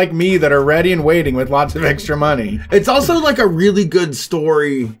people like me that are ready and waiting with lots of extra money? It's also like a really good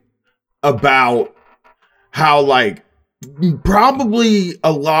story about how like probably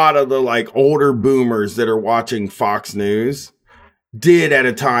a lot of the like older boomers that are watching Fox did at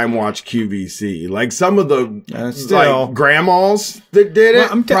a time watch QVC. Like some of the like grandmas that did it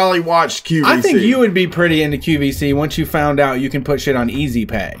probably watched QVC. I think you would be pretty into QVC once you found out you can put shit on Easy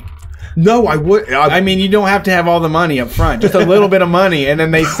Pay. No, I would. I mean, you don't have to have all the money up front. Just a little bit of money, and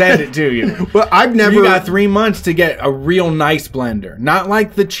then they send it to you. But I've never... You got 3 months to get a real nice blender. Not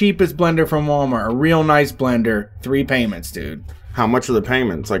like the cheapest blender from Walmart. A real nice blender. 3 payments, dude. How much are the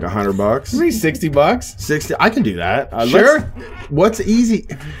payments? Like $100? Maybe $60. 60. I can do that. Sure. What's Easy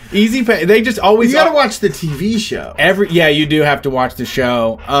Pay? They just always. You gotta watch the TV show. Yeah, you do have to watch the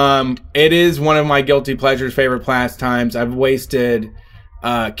show. It is one of my guilty pleasures, favorite pastimes. I've wasted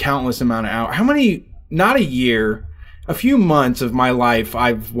countless amount of hours. How many? Not a year. A few months of my life,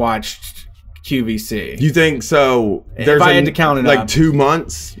 I've watched QVC. You think so? If I had to count it like up. 2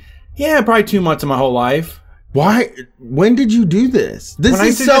 months. Yeah, probably 2 months of my whole life. Why? When did you do this? This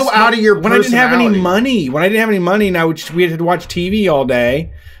is so out of your personality. When I didn't have any money, and we had to watch TV all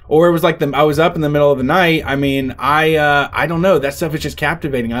day, or it was like I was up in the middle of the night. I mean, I don't know. That stuff is just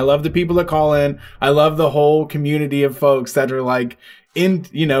captivating. I love the people that call in. I love the whole community of folks that are like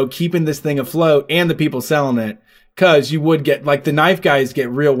keeping this thing afloat, and the people selling it. Because you would get, like, the knife guys get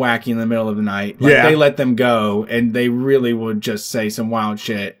real wacky in the middle of the night. Like, they let them go, and they really would just say some wild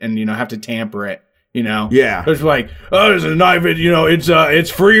shit and, have to tamper it. Yeah. It's like, oh, there's a knife. It's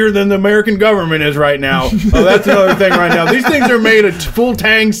freer than the American government is right now. Oh, that's another thing right now. These things are made of full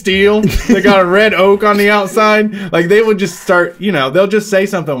tang steel. They got a red oak on the outside. Like, they would just start, they'll just say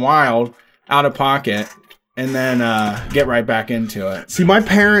something wild out of pocket and then get right back into it. See, my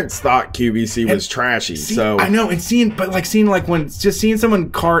parents thought QVC was trashy. So I know, and seeing someone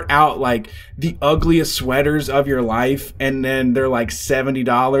cart out like the ugliest sweaters of your life, and then they're like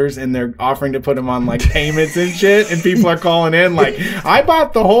 $70, and they're offering to put them on like payments and shit, and people are calling in like, I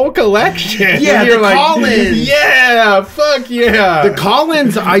bought the whole collection. Yeah, the call-ins. Yeah, fuck yeah. The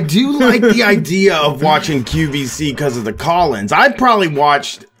call-ins, I do like the idea of watching QVC because of the call-ins. I've probably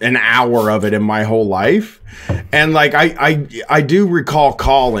watched an hour of it in my whole life. And like I do recall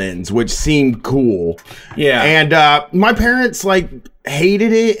call-ins, which seemed cool. Yeah. And my parents like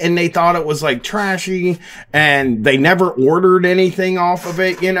hated it, and they thought it was like trashy, and they never ordered anything off of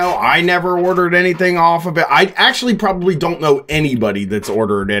it. I never ordered anything off of it. I actually probably don't know anybody that's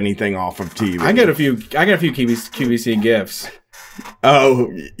ordered anything off of TV. I get a few QVC gifts.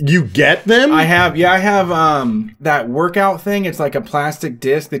 Oh, you get them? I have that workout thing. It's like a plastic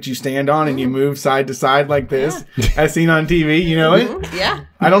disc that you stand on and you move side to side like this, as seen on TV. You know it? Yeah.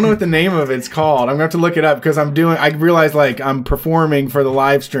 I don't know what the name of it's called. I'm gonna have to look it up because I realize like I'm performing for the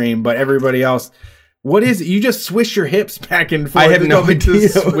live stream, but everybody else. What is it? You just swish your hips back and forth. I have no idea.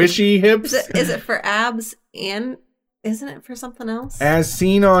 Swishy hips. Is it for abs and isn't it for something else? As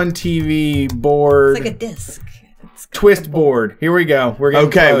seen on TV board. It's like a disc. Twist board. Here we go. We're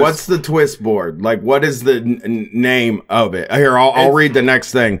okay. close. What's the twist board? Like, what is the name of it? Here, I'll read the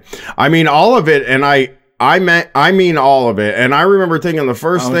next thing. I mean, all of it, and I mean all of it. And I remember thinking the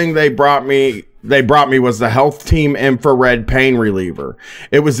first thing they brought me they brought me was the Health Team infrared pain reliever.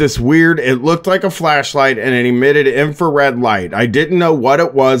 It was this weird, it looked like a flashlight and it emitted infrared light. I didn't know what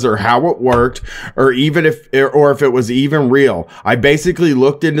it was or how it worked or if it was even real. I basically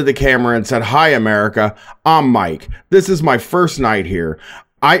looked into the camera and said, "Hi, America. I'm Mike. This is my first night here.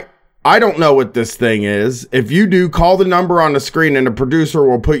 I don't know what this thing is. If you do, call the number on the screen and the producer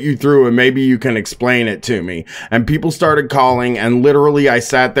will put you through and maybe you can explain it to me." And people started calling, and literally I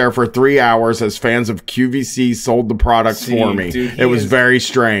sat there for 3 hours as fans of QVC sold the product for me. Dude, it was very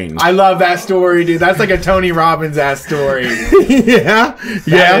strange. I love that story, dude. That's like a Tony Robbins ass story. Yeah.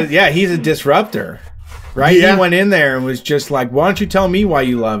 He's a disruptor. Right? Yeah. He went in there and was just like, "Why don't you tell me why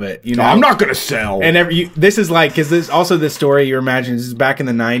you love it?" You know, I'm not going to sell. And this is like, because this story you imagine, this is back in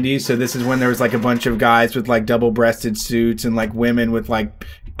the 90s. So this is when there was like a bunch of guys with like double-breasted suits and like women with like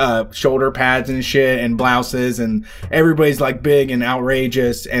shoulder pads and shit and blouses, and everybody's like big and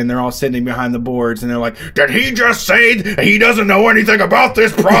outrageous, and they're all sitting behind the boards and they're like, "Did he just say he doesn't know anything about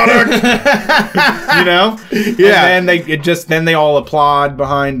this product?" You know? Yeah. And then they all applaud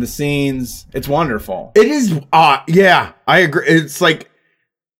behind the scenes. It's wonderful. It is, yeah, I agree. It's like,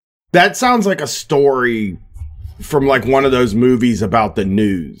 that sounds like a story from like one of those movies about the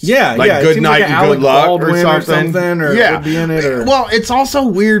news. Yeah, like yeah. Good Night and Good Luck or something. Or yeah. would be in it. Or... Well, it's also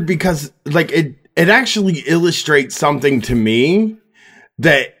weird because like it actually illustrates something to me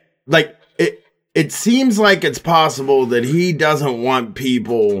that like it seems like it's possible that he doesn't want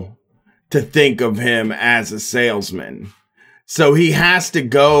people to think of him as a salesman. So he has to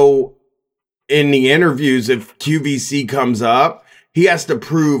go in the interviews, if QVC comes up, he has to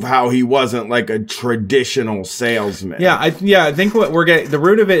prove how he wasn't like a traditional salesman. Yeah, I think what we're getting, the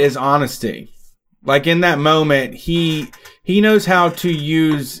root of it is honesty. Like in that moment, he knows how to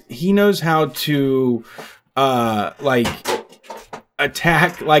like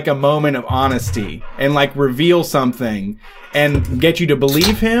attack like a moment of honesty and like reveal something and get you to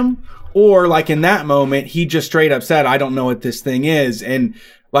believe him, or like in that moment he just straight up said, "I don't know what this thing is," and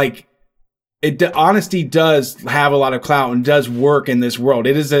like honesty does have a lot of clout and does work in this world.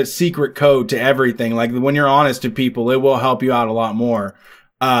 It is a secret code to everything. Like when you're honest to people, it will help you out a lot more.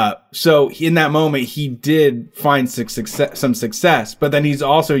 So in that moment, he did find some success, but then he's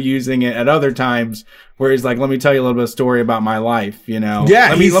also using it at other times where he's like, "Let me tell you a little bit of story about my life, you know? Yeah,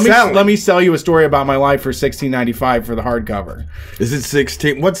 let me sell you a story about my life for $16.95 for the hardcover." Is it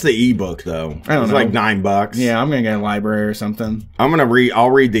 16? What's the ebook though? I don't know. Like $9. Yeah, I'm gonna get a library or something. I'll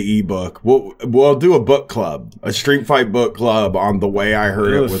read the ebook. We'll do a book club, a Street Fight book club on The Way I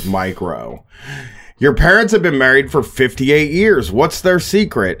Heard It with Mike Rowe. Your parents have been married for 58 years. What's their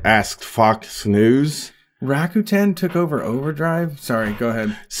secret? Asked Fox News. Rakuten took over Overdrive? Sorry, go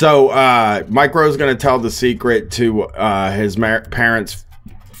ahead. So Mike Rowe's going to tell the secret to his parents'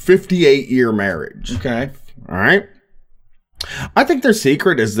 58-year marriage. Okay. All right. I think their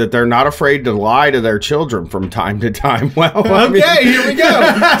secret is that they're not afraid to lie to their children from time to time. Well, here we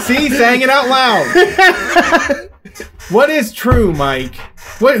go. See, saying it out loud. What is true, Mike?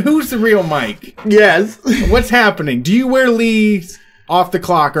 Who's the real Mike? Yes. What's happening? Do you wear Lee's off the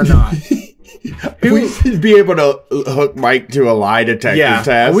clock or not? We should be able to hook Mike to a lie detector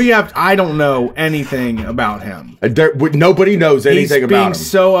test. I don't know anything about him. Nobody knows anything about him. He's being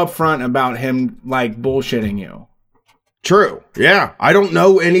so upfront about him, like bullshitting you. True. Yeah. I don't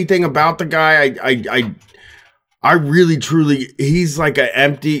know anything about the guy. I really, truly, he's like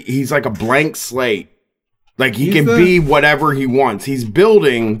a blank slate. Like he can be whatever he wants. He's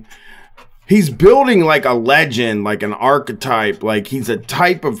building like a legend, like an archetype. Like he's a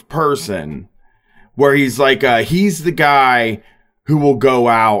type of person where he's like, he's the guy who will go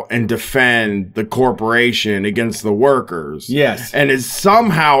out and defend the corporation against the workers. Yes. And is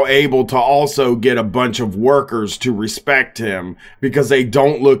somehow able to also get a bunch of workers to respect him because they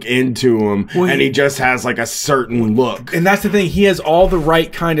don't look into him, and he just has like a certain look. And that's the thing. He has all the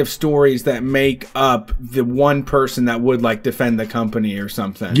right kind of stories that make up the one person that would like defend the company or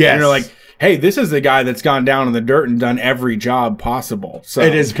something. Yes. And you're like, hey, this is the guy that's gone down in the dirt and done every job possible. So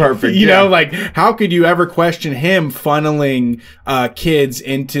it is perfect. You know, like how could you ever question him funneling kids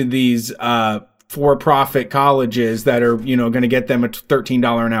into these for-profit colleges that are, you know, going to get them a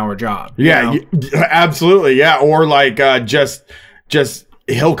 $13 an hour job? Yeah, you know? absolutely. Yeah. Or like just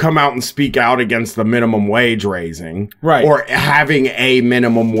he'll come out and speak out against the minimum wage raising, right, or having a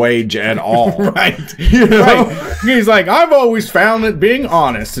minimum wage at all. Right. You know? Right. He's like, I've always found that being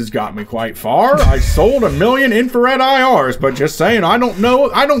honest has got me quite far. I sold 1 million infrared IRs, but just saying, I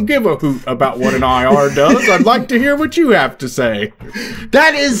don't give a hoot about what an IR does. I'd like to hear what you have to say.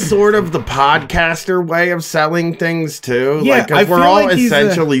 That is sort of the podcaster way of selling things too. Yeah, like, 'cause we're all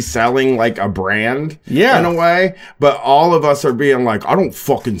essentially selling like a brand, in a way. But all of us are being like, I don't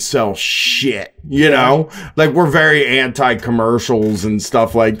fucking sell shit, you know? Like, we're very anti-commercials and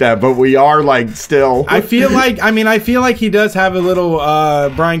stuff like that, but we are like still. I feel like he does have a little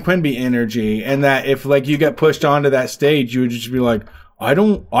Brian Quimby energy, and that if like you get pushed onto that stage, you would just be like, I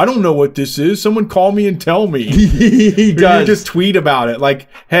don't know what this is. Someone call me and tell me. He does. You just tweet about it. Like,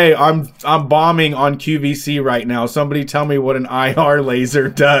 hey, I'm bombing on QVC right now. Somebody tell me what an IR laser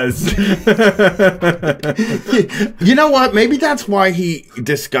does. You know what? Maybe that's why he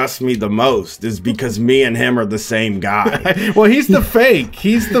disgusts me the most, is because me and him are the same guy. Well, he's the fake.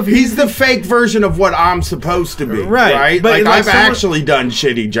 He's the fake version of what I'm supposed to be. Right? But like I've actually done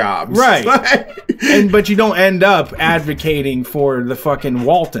shitty jobs. Right. But you don't end up advocating for the fucking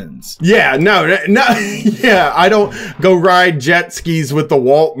Waltons. Yeah, no. Yeah, I don't go ride jet skis with the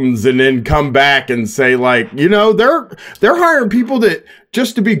Waltons and then come back and say like, you know, they're hiring people that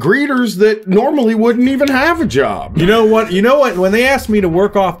just to be greeters that normally wouldn't even have a job. You know what? When they ask me to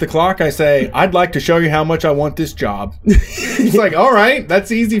work off the clock, I say, I'd like to show you how much I want this job. It's like, all right,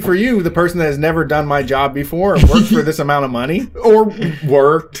 that's easy for you, the person that has never done my job before or worked for this amount of money. Or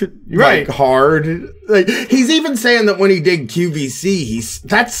worked like hard. Like, he's even saying that when he did QVC,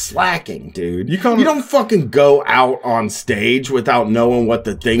 that's slacking, dude. You don't fucking go out on stage without knowing what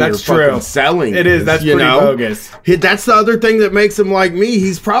the thing you're fucking selling It is. That's pretty bogus. That's the other thing that makes him like me.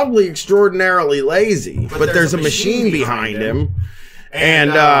 He's probably extraordinarily lazy, but there's a machine behind him. And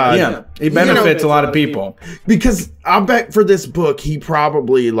he benefits a lot of people. Because I bet for this book, he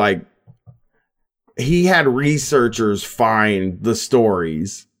probably he had researchers find the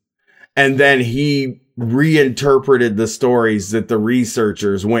stories, and then he reinterpreted the stories that the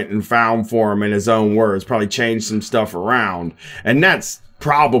researchers went and found for him in his own words, probably changed some stuff around. And that's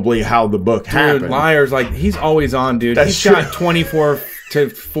probably how the book happened. Dude, Liar's like, he's always on, dude. He's got 24 to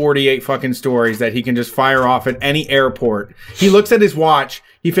 48 fucking stories that he can just fire off at any airport. He looks at his watch,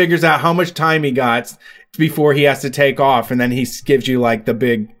 he figures out how much time he got before he has to take off, and then he gives you like the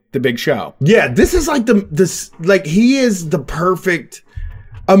big show. Yeah, this is like he is the perfect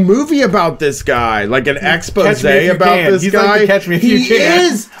a movie about this guy, like an expose about this guy. Like Catch Me If You Can. He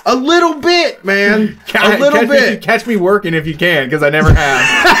is a little bit, man. A little bit. Catch me working if you can, because I never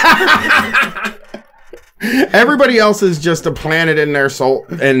have. Everybody else is just a planet in their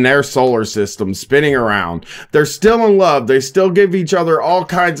solar system spinning around. They're still in love. They still give each other all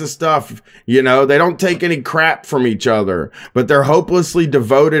kinds of stuff. You know, they don't take any crap from each other, but they're hopelessly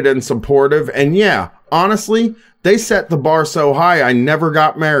devoted and supportive. And yeah, honestly, they set the bar so high, I never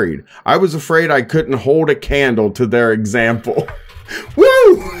got married. I was afraid I couldn't hold a candle to their example.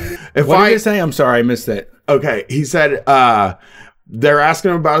 Woo! What did you say? I'm sorry, I missed it. Okay, he said, they're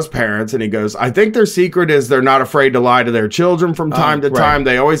asking him about his parents, and he goes, I think their secret is they're not afraid to lie to their children from time to time.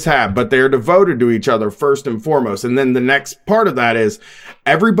 They always have, but they are devoted to each other first and foremost. And then the next part of that is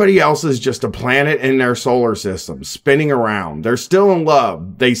everybody else is just a planet in their solar system spinning around. They're still in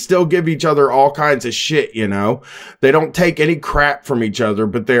love. They still give each other all kinds of shit, you know? They don't take any crap from each other,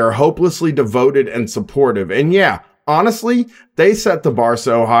 but they are hopelessly devoted and supportive. And yeah, honestly, they set the bar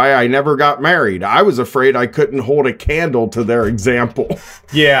so high, I never got married. I was afraid I couldn't hold a candle to their example.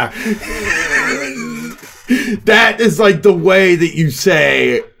 Yeah. That is like the way that you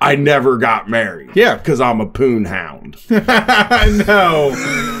say, I never got married. Yeah. Because I'm a poon hound.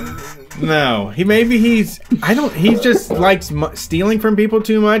 No. He just likes stealing from people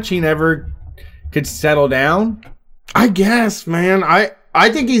too much. He never could settle down. I guess, man. I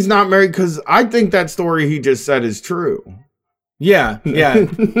think he's not married because I think that story he just said is true. Yeah.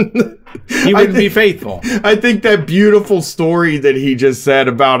 He wouldn't be faithful. I think that beautiful story that he just said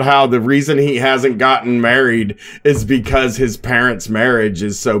about how the reason he hasn't gotten married is because his parents' marriage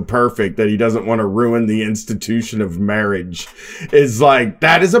is so perfect that he doesn't want to ruin the institution of marriage is like,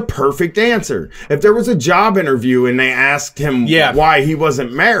 that is a perfect answer. If there was a job interview and they asked him why he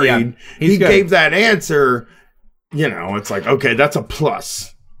wasn't married, he gave that answer. You know, it's like, okay, that's a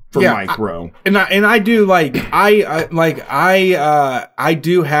plus. for micro. I do I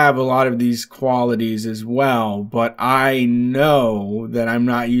do have a lot of these qualities as well, but I know that I'm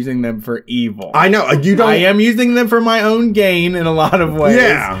not using them for evil. I know you don't. I am using them for my own gain in a lot of ways.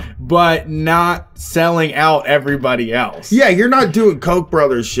 Yeah, but not selling out everybody else. Yeah, you're not doing Koch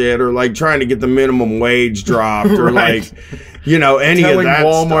brothers shit or like trying to get the minimum wage dropped or right. like, you know, any telling of that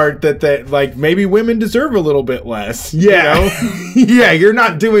Walmart stuff. that like maybe women deserve a little bit less. Yeah. You know? Yeah, you're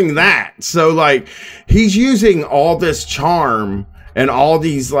not doing that. So like he's using all this charm and all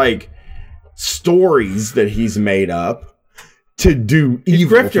these like stories that he's made up to do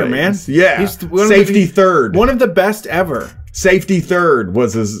evil grifter, things. man. Yeah. Safety third. One of the best ever. Safety third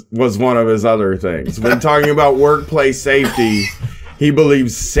was one of his other things. When talking about workplace safety, he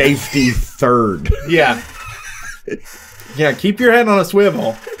believes safety third. Yeah. Yeah, keep your head on a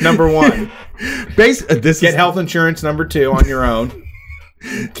swivel, number one. Get health insurance, number two, on your own.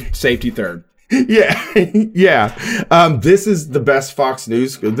 Safety third. Yeah, yeah. This is the best Fox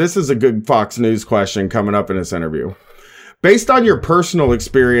News. This is a good Fox News question coming up in this interview. Based on your personal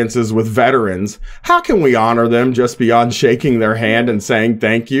experiences with veterans, how can we honor them just beyond shaking their hand and saying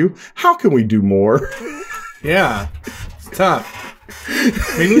thank you? How can we do more? Yeah, it's tough.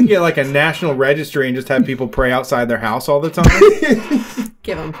 Maybe we can get like a national registry and just have people pray outside their house all the time.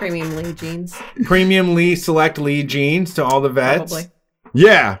 Give them premium Lee jeans. Premium Lee, select Lee jeans to all the vets. Probably.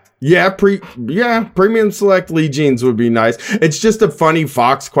 Yeah, premium select Lee jeans would be nice. It's just a funny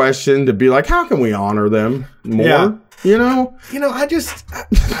Fox question to be like, how can we honor them more? Yeah. You know,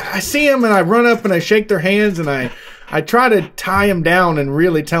 I see them and I run up and I shake their hands and I try to tie them down and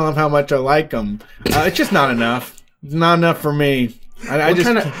really tell them how much I like them. It's just not enough. It's not enough for me. I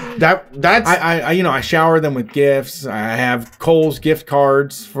shower them with gifts. I have Kohl's gift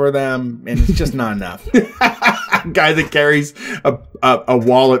cards for them, and it's just not enough. Guy that carries a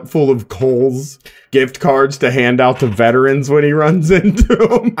wallet full of Kohl's gift cards to hand out to veterans when he runs into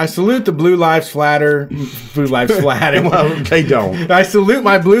them. I salute the Blue Lives Matter. Well, they don't. I salute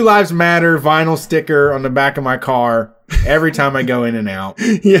my Blue Lives Matter vinyl sticker on the back of my car every time I go in and out.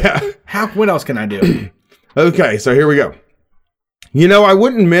 Yeah. What else can I do? Okay, so here we go. You know, I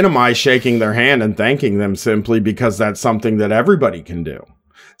wouldn't minimize shaking their hand and thanking them simply because that's something that everybody can do.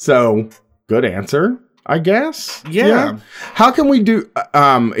 So, good answer, I guess. Yeah. How can we do,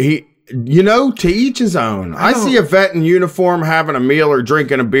 to each his own. I see a vet in uniform having a meal or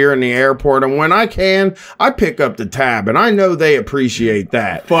drinking a beer in the airport, and when I can, I pick up the tab, and I know they appreciate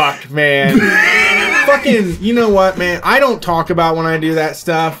that. Fuck, man. Fucking, you know what, man? I don't talk about when I do that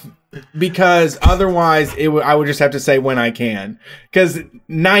stuff. Because otherwise, I would just have to say when I can. Because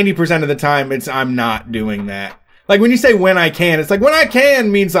 90% of the time, I'm not doing that. Like when you say when I can, it's like when I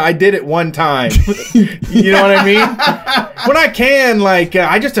can means I did it one time. You know what I mean? When I can, like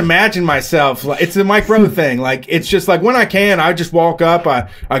I just imagine myself. Like, it's the micro thing. Like it's just like when I can, I just walk up. I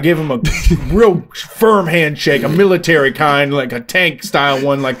give them a real firm handshake, a military kind, like a tank style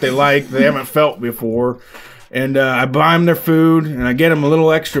one, like they haven't felt before. And I buy them their food, and I get them a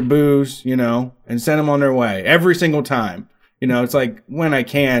little extra booze, and send them on their way every single time. It's like when I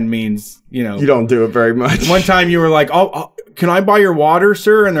can means, You don't do it very much. One time you were like, oh, can I buy your water,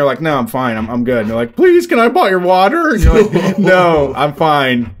 sir? And they're like, no, I'm fine. I'm good. And they're like, please, can I buy your water? And you're like, no, I'm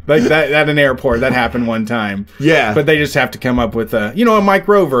fine. Like that at an airport, that happened one time. Yeah. But they just have to come up with a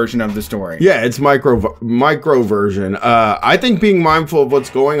micro version of the story. Yeah, it's micro version. I think being mindful of what's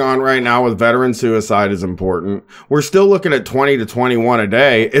going on right now with veteran suicide is important. We're still looking at 20 to 21 a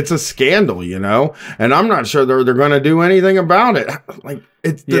day. It's a scandal, and I'm not sure they're going to do anything about it. Like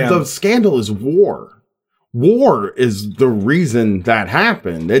the scandal is war. War is the reason that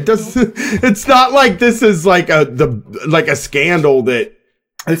happened. It's not like this is like a scandal that.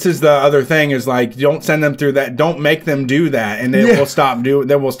 This is the other thing is like, don't send them through that. Don't make them do that. And they will stop being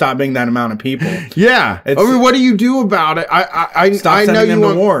that amount of people. Yeah. What do you do about it? I know you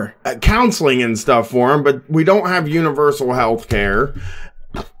want war. Counseling and stuff for them, but we don't have universal health care.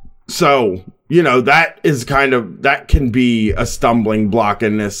 So, that can be a stumbling block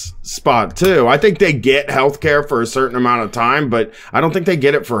in this spot too. I think they get health care for a certain amount of time, but I don't think they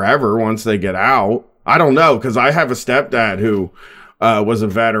get it forever once they get out. I don't know, because I have a stepdad who was a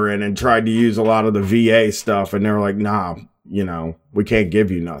veteran and tried to use a lot of the VA stuff, and they were like, nah, we can't give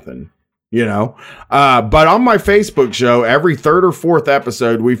you nothing. But on my Facebook show, every third or fourth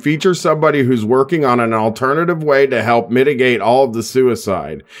episode, we feature somebody who's working on an alternative way to help mitigate all of the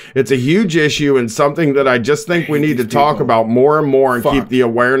suicide. It's a huge issue and something that I just think we need to talk about more and more and keep the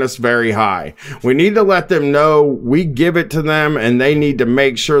awareness very high. We need to let them know we give it to them, and they need to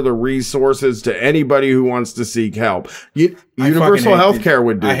make sure the resources to anybody who wants to seek help. Universal health care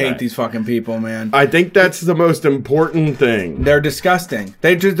would do that. I hate these fucking people, man. I think that's the most important thing. They're disgusting.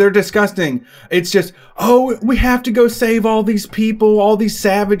 They're disgusting. It's just, oh, we have to go save all these people, all these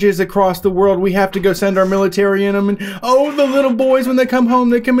savages across the world. We have to go send our military in them. And oh, the little boys, when they come home,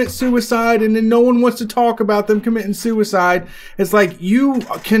 they commit suicide, and then no one wants to talk about them committing suicide. It's like you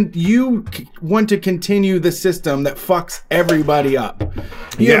want to continue the system that fucks everybody up.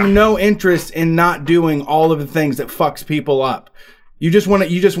 You have no interest in not doing all of the things that fucks people up. You want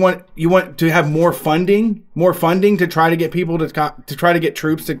to have more funding to try to get people to try to get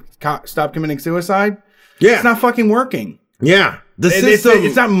troops to stop committing suicide. Yeah, it's not fucking working. Yeah, the system.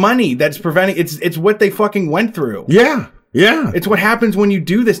 It's not money that's preventing. It's what they fucking went through. Yeah. It's what happens when you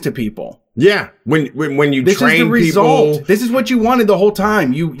do this to people. Yeah, when you this train is the result. people. This is what you wanted the whole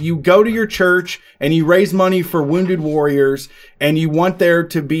time. You go to your church and you raise money for wounded warriors, and you want there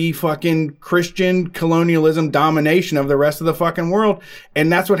to be fucking Christian colonialism domination of the rest of the fucking world,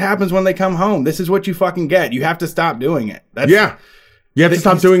 and that's what happens when they come home. This is what you fucking get. You have to stop doing it. You have to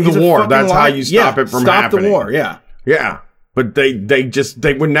stop doing the war. That's how you stop it from happening. Stop the war. Yeah. But they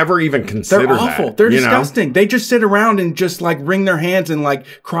would never even consider that. They're awful. They're disgusting. They just sit around and just like wring their hands and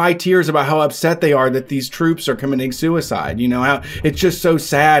like cry tears about how upset they are that these troops are committing suicide. You know, how it's just so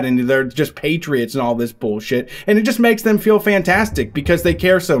sad, and they're just patriots and all this bullshit. And it just makes them feel fantastic because they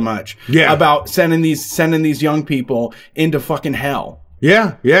care so much about sending these young people into fucking hell.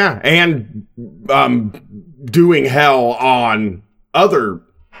 Yeah. And doing hell on other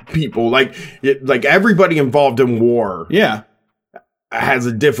people, like everybody involved in war has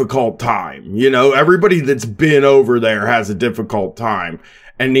a difficult time. You know, everybody that's been over there has a difficult time,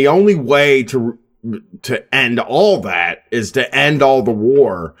 and the only way to end all that is to end all the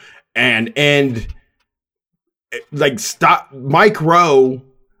war and stop. Mike Rowe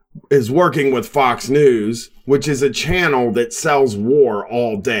is working with Fox News, which is a channel that sells war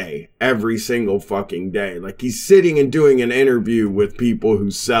all day, every single fucking day. Like, he's sitting and doing an interview with people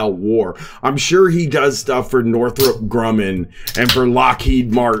who sell war. I'm sure he does stuff for Northrop Grumman and for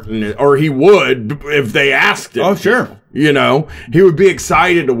Lockheed Martin, or he would if they asked him. Oh, sure. You know, he would be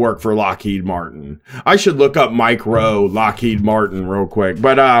excited to work for Lockheed Martin. I should look up Mike Rowe, Lockheed Martin real quick.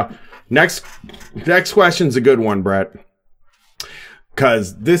 But next question's a good one, Brett.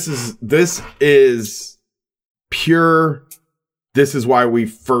 Because this is pure. This is why we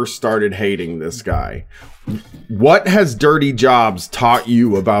first started hating this guy. What has Dirty Jobs taught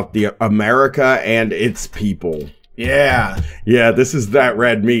you about the America and its people? Yeah, this is that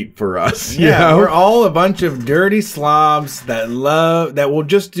red meat for us. Yeah, we're all a bunch of dirty slobs that will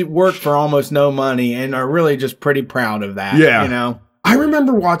just work for almost no money and are really just pretty proud of that. Yeah, you know. I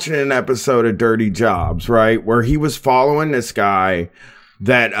remember watching an episode of Dirty Jobs, right, where he was following this guy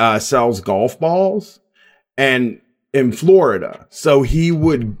that sells golf balls and in Florida. So he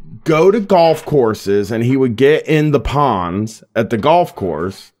would go to golf courses and he would get in the ponds at the golf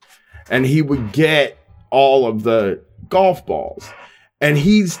course and he would get all of the golf balls. And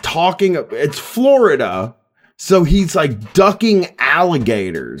he's talking, it's Florida, so he's like ducking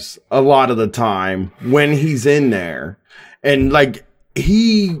alligators a lot of the time when he's in there. And like,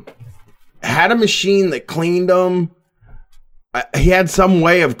 he had a machine that cleaned them. He had some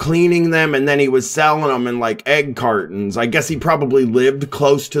way of cleaning them, and then he was selling them in like egg cartons. I guess he probably lived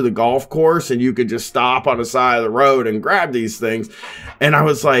close to the golf course, and you could just stop on the side of the road and grab these things. And I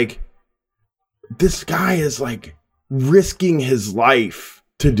was like, this guy is like risking his life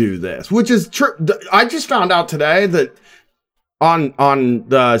to do this, which is true. I just found out today that on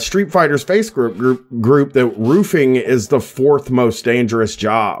the Street Fighters Facebook group that roofing is the 4th most dangerous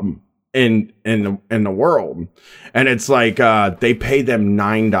job in the world. And it's like they pay them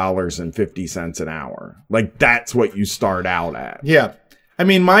 $9.50 an hour. Like, that's what you start out at. Yeah. I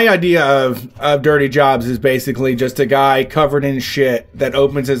mean, my idea of Dirty Jobs is basically just a guy covered in shit that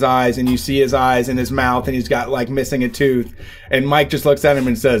opens his eyes and you see his eyes and his mouth and he's got like missing a tooth. And Mike just looks at him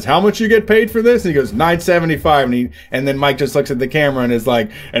and says, "How much you get paid for this?" And he goes, $9.75. And then Mike just looks at the camera and is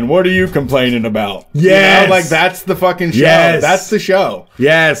like, "And what are you complaining about?" Yes. You know? Like, that's the fucking show. Yes. That's the show.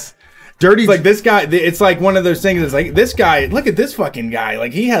 Yes. Dirty. It's like this guy, it's like one of those things. It's like, this guy, look at this fucking guy.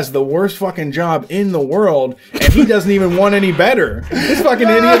 Like, he has the worst fucking job in the world, and he doesn't even want any better. This fucking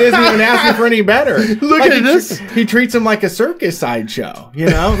idiot isn't even asking for any better. Look like, at this. He treats him like a circus sideshow, you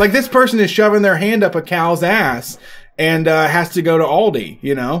know? Like, this person is shoving their hand up a cow's ass and has to go to Aldi,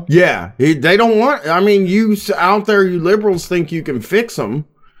 you know? Yeah. They don't want, I mean, you out there, you liberals think you can fix them.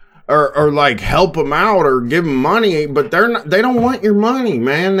 or like help them out or give them money, but they don't want your money,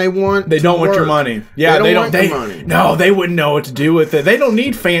 man. They don't want your money. Yeah, they don't want your money. No, they wouldn't know what to do with it. They don't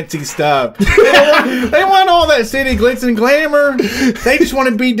need fancy stuff. They want all that city glitz and glamour. They just want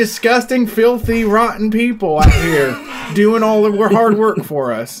to be disgusting, filthy, rotten people out here doing all the hard work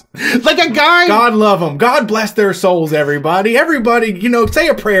for us. Like a guy. God love them. God bless their souls, everybody. Everybody, say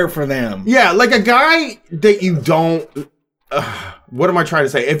a prayer for them. Yeah, like a guy that you don't... what am I trying to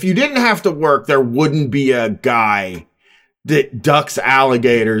say? If you didn't have to work, there wouldn't be a guy that ducks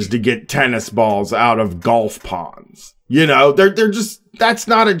alligators to get tennis balls out of golf ponds. They're just, that's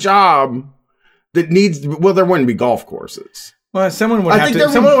not a job that needs, well, there wouldn't be golf courses. Well, someone would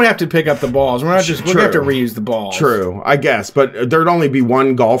have to pick up the balls. We're going to have to reuse the balls. True, I guess, but there'd only be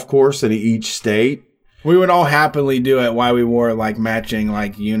one golf course in each state. We would all happily do it while we wore like matching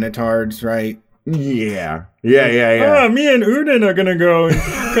like unitards, right? Yeah. Me and Uden are gonna go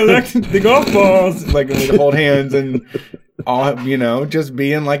and collect the golf balls. Like we'd hold hands and all, just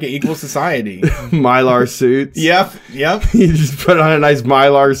be in like an equal society. Mylar suits. Yep. You just put on a nice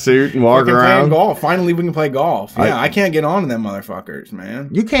Mylar suit and walk around. Golf. Finally, we can play golf. Yeah, I can't get on to them motherfuckers, man.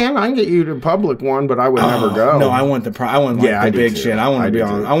 You can. I can get you to a public one, but I would never go. No, I want the big shit. I want to be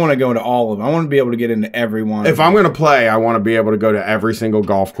on. I want to go to all of them. I want to be able to get into every one. If I'm going to play, I want to be able to go to every single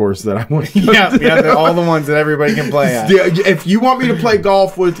golf course that I want to go to. All the ones that everybody can play at. If you want me to play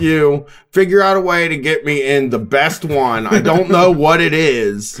golf with you, figure out a way to get me in the best one. I don't know what it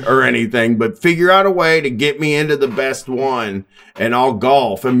is or anything, but figure out a way to get me into the best one and I'll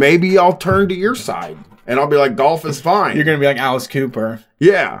golf. And maybe I'll turn to your side and I'll be like, golf is fine. You're going to be like Alice Cooper.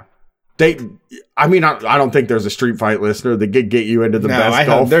 Yeah. I don't think there's a Street Fight listener that could get you into the best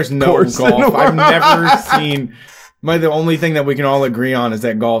golf. There's no golf. I've never seen... the only thing that we can all agree on is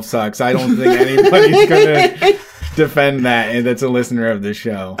that golf sucks. I don't think anybody's going to defend that, and that's a listener of the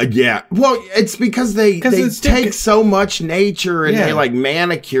show. Yeah. Well, it's because they take so much nature and they like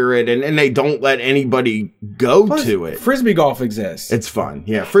manicure it and they don't let anybody go to it. Frisbee golf exists. It's fun.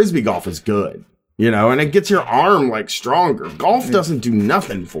 Yeah. Frisbee golf is good, and it gets your arm like stronger. Golf doesn't do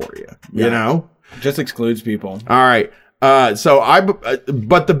nothing for you, you know? It just excludes people. All right. But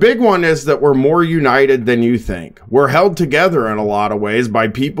the big one is that we're more united than you think. We're held together in a lot of ways by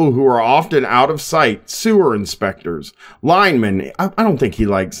people who are often out of sight. Sewer inspectors, linemen. I don't think he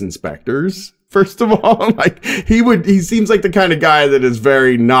likes inspectors. First of all, he seems like the kind of guy that is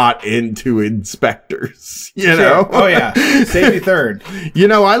very not into inspectors, know? Oh yeah. Safety third.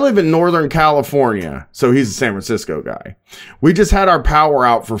 I live in Northern California, so he's a San Francisco guy. We just had our power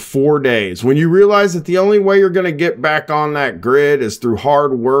out for 4 days. When you realize that the only way you're going to get back on that grid is through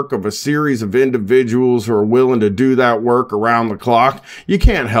hard work of a series of individuals who are willing to do that work around the clock, you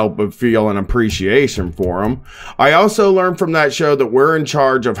can't help but feel an appreciation for them. I also learned from that show that we're in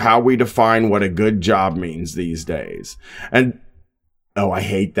charge of how we define what a good job means these days. And I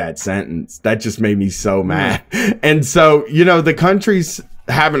hate that sentence. That just made me so mad. And so, the country's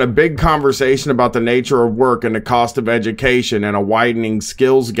having a big conversation about the nature of work and the cost of education and a widening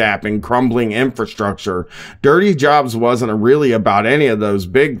skills gap and crumbling infrastructure. Dirty Jobs wasn't really about any of those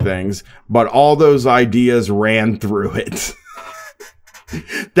big things, but all those ideas ran through it.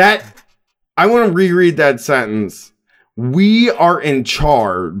 I want to reread that sentence. We are in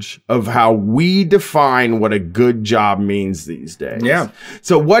charge of how we define what a good job means these days. Yeah.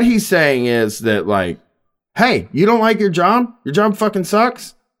 So what he's saying is that, like, hey, you don't like your job? Your job fucking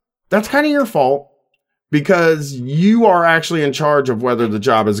sucks? That's kind of your fault because you are actually in charge of whether the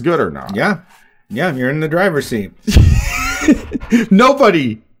job is good or not. Yeah. Yeah, you're in the driver's seat.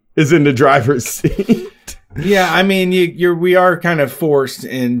 Nobody is in the driver's seat. Yeah, I mean, we are kind of forced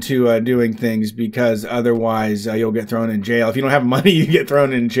into doing things because otherwise you'll get thrown in jail. If you don't have money, you get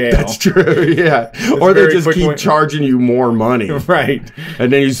thrown in jail. That's true, yeah. Or they just keep charging you more money. Right.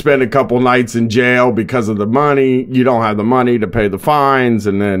 And then you spend a couple nights in jail because of the money. You don't have the money to pay the fines,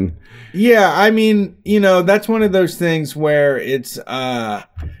 and then... Yeah, I mean, that's one of those things where it's...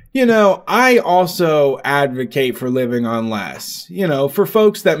 I also advocate for living on less, for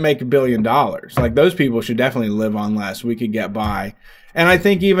folks that make $1 billion, like those people should definitely live on less. We could get by. And I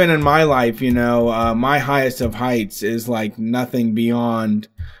think even in my life, my highest of heights is like nothing beyond,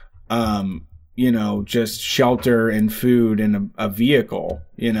 just shelter and food and a vehicle,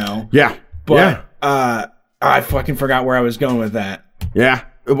 Yeah. But, I fucking forgot where I was going with that. Yeah.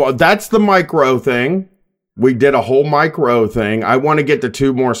 Well, that's the micro thing. We did a whole micro thing. I want to get to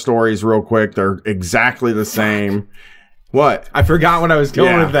 2 more stories real quick. They're exactly the same. What? I forgot what I was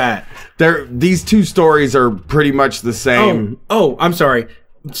going with that. These 2 stories are pretty much the same. Oh, I'm sorry.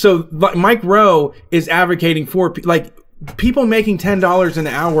 So Mike Rowe is advocating for, like, people making $10 an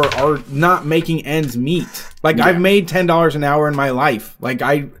hour are not making ends meet. Like, I've made $10 an hour in my life. Like,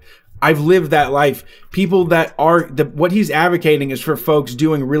 I've lived that life. People that are what he's advocating is for folks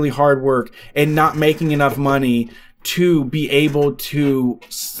doing really hard work and not making enough money to be able to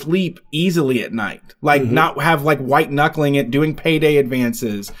sleep easily at night. Like, not have like white knuckling it, doing payday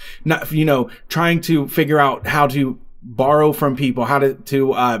advances, not, trying to figure out how to borrow from people, how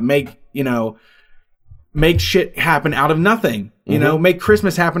to make shit happen out of nothing, make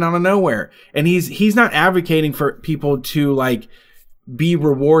Christmas happen out of nowhere. And he's not advocating for people to like be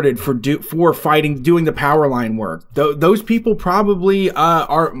rewarded for doing the power line work. Those people probably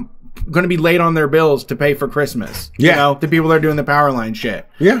are going to be late on their bills to pay for Christmas. Yeah. The people that are doing the power line shit.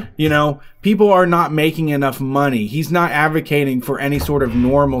 Yeah. People are not making enough money. He's not advocating for any sort of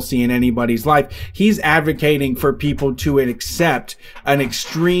normalcy in anybody's life. He's advocating for people to accept an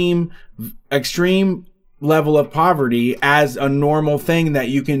extreme level of poverty as a normal thing that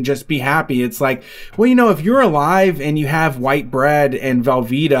you can just be happy. It's like, well, if you're alive and you have white bread and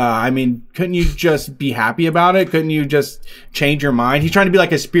Velveeta, I mean, couldn't you just be happy about it? Couldn't you just change your mind? He's trying to be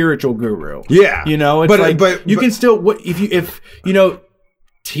like a spiritual guru. Yeah. It's but you can still, if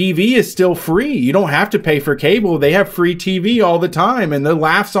TV is still free. You don't have to pay for cable. They have free TV all the time, and the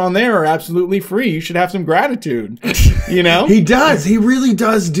laughs on there are absolutely free. You should have some gratitude. He does. He really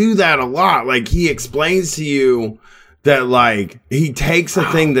does do that a lot. Like, he explains to you that, like, he takes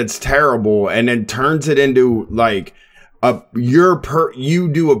a thing that's terrible and then turns it into like you're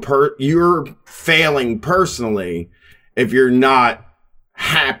failing personally if you're not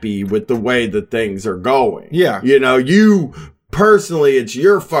happy with the way that things are going. Yeah. You personally, it's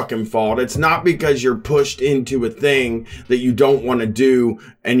your fucking fault. It's not because you're pushed into a thing that you don't want to do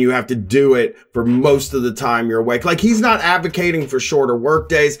and you have to do it for most of the time you're awake. Like, he's not advocating for shorter work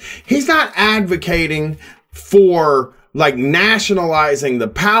days. He's not advocating for like nationalizing the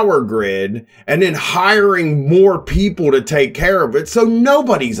power grid and then hiring more people to take care of it so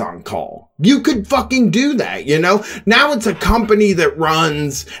nobody's on call. You could fucking do that, Now it's a company that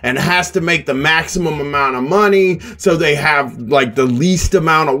runs and has to make the maximum amount of money, so they have like the least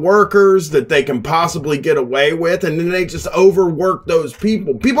amount of workers that they can possibly get away with, and then they just overwork those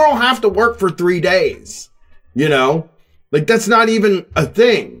people. People don't have to work for 3 days, Like, that's not even a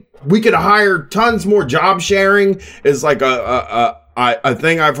thing. We could hire tons more. Job sharing is like a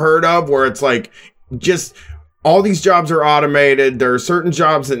thing I've heard of, where it's like, just all these jobs are automated. There are certain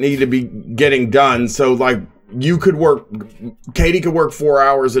jobs that need to be getting done. So like, Katie could work 4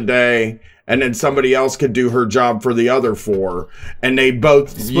 hours a day, and then somebody else could do her job for the other 4. And they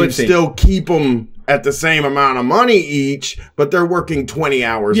both, you still keep them at the same amount of money each, but they're working 20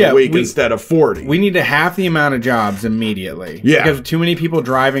 hours a week instead of 40. We need to half the amount of jobs immediately. Yeah. Because too many people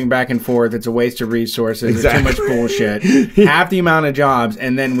driving back and forth, it's a waste of resources. Exactly. It's too much bullshit. Half the amount of jobs,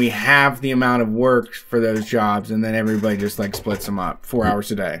 and then we have the amount of work for those jobs, and then everybody just like splits them up 4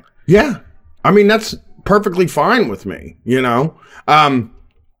 hours a day. Yeah. I mean, that's perfectly fine with me,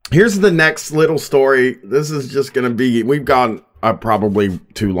 Here's the next little story. This is just going to be, we've gone probably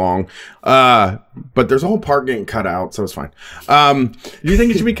too long. But there's a whole part getting cut out, so it's fine. Do you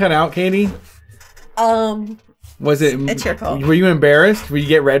think it should be cut out, Katie? Was it? It's your call. Were you embarrassed? Were you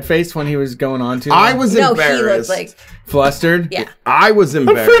get red-faced when he was going on to? I was embarrassed. No, he looked like flustered. Yeah. I was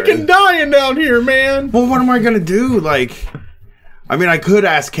embarrassed. I'm freaking dying down here, man. Well, what am I going to do? Like, I mean, I could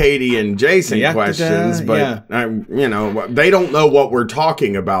ask Katie and Jason questions, but they don't know what we're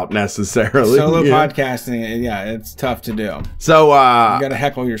talking about necessarily. Solo podcasting, it's tough to do. So you got to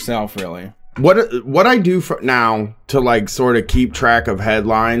heckle yourself, really. What I do now to like sort of keep track of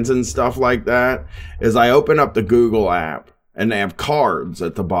headlines and stuff like that is I open up the Google app, and they have cards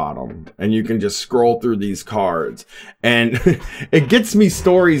at the bottom, and you can just scroll through these cards, and it gets me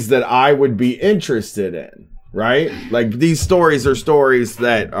stories that I would be interested in. Right? Like, these stories are stories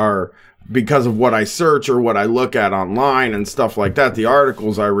that are because of what I search or what I look at online and stuff like that. The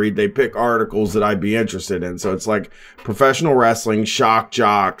articles I read, they pick articles that I'd be interested in. So it's like professional wrestling, shock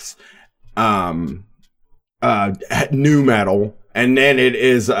jocks, new metal, and then it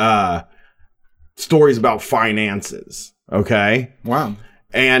is stories about finances. Okay? Wow.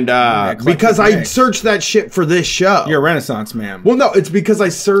 And because I searched that shit for this show. You're a Renaissance man. Well, no, it's because I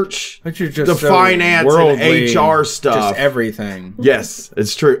search the so finance and HR stuff. Just everything. Yes,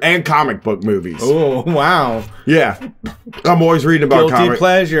 it's true. And comic book movies. Oh, wow. Yeah. I'm always reading about Guilty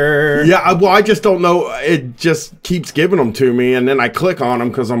pleasure. Yeah, well, I just don't know. It just keeps giving them to me, and then I click on them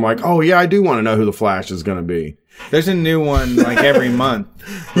because I'm like, oh, yeah, I do want to know who the Flash is going to be. There's a new one like every month.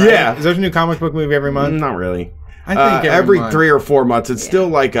 Right? Yeah. Is there a new comic book movie every month? Not really. I think every month. 3 or 4 months. It's still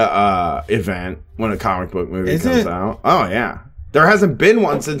like a event when a comic book movie comes out. Oh yeah, there hasn't been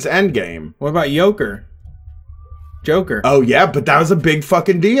one since Endgame. What about Joker? Oh yeah, but that was a big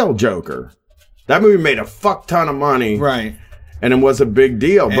fucking deal. Joker, that movie made a fuck ton of money, Right. and it was a big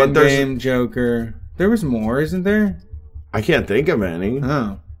deal. But Endgame, Joker. There was more, isn't there? I can't think of any.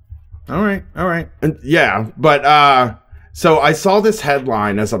 Oh. All right. And, yeah, but so I saw this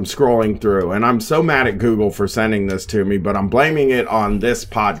headline as I'm scrolling through, and I'm so mad at Google for sending this to me, but I'm blaming it on this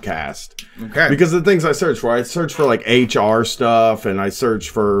podcast. Okay. Because the things I search for, I search for like HR stuff, and I search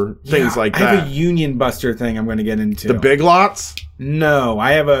for things like I that. have a Union Buster thing I'm going to get into. The Big Lots? No,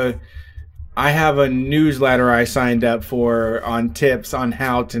 I have a newsletter I signed up for on tips on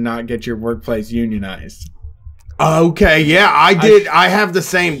how to not get your workplace unionized. Okay, yeah, I did. I have the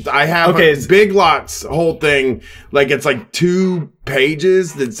same. I have Big Lots whole thing. Like, it's like 2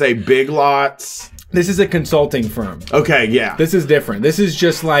 pages that say Big Lots. This is a consulting firm. Okay, yeah. This is different. This is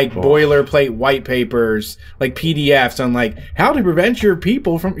just like boilerplate white papers, like PDFs on like how to prevent your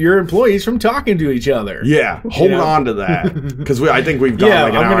employees from talking to each other. Yeah, hold on to that because I think we've gone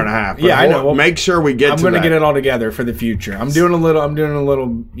like an hour and a half. Yeah, I know. Well, make sure we get. I'm going to get it all together for the future. I'm doing a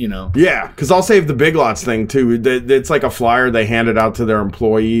little. Yeah, because I'll save the Big Lots thing too. It's like a flyer they handed out to their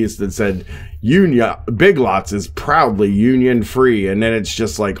employees that said Big Lots is proudly union free, and then it's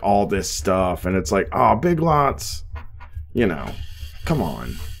just like all this stuff, and it's like, oh, Big Lots, come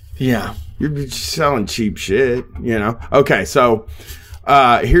on. Yeah. You're selling cheap shit, Okay, so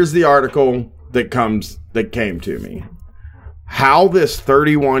here's the article that came to me. How this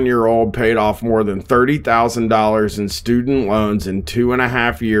 31-year-old paid off more than $30,000 in student loans in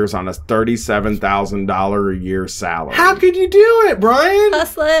 2.5 years on a $37,000 a year salary. How could you do it, Brian?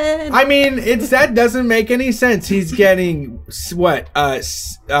 Hustling. I mean, that doesn't make any sense. He's getting what?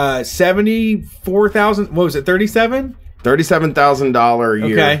 74,000. What was it? 37? $37,000 a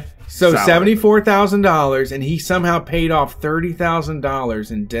year. Okay, so salary. $74,000, and he somehow paid off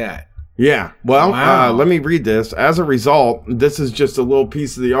 $30,000 in debt. Yeah. Well, Wow. let me read this. As a result, this is just a little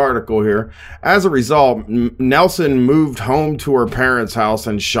piece of the article here. As a result, Nelson moved home to her parents' house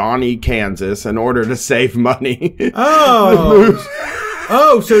in Shawnee, Kansas in order to save money.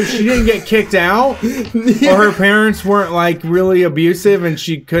 Oh, so she didn't get kicked out? Or her parents weren't like really abusive and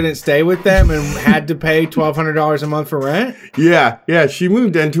she couldn't stay with them and had to pay $1,200 a month for rent? Yeah. She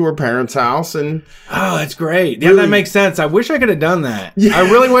moved into her parents' house and... Oh, that's great. Yeah, really, that makes sense. I wish I could have done that. Yeah. I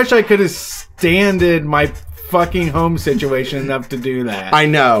really wish I could have standed my fucking home situation enough to do that. I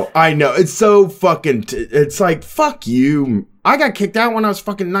know. It's so fucking... it's like, fuck you. I got kicked out when I was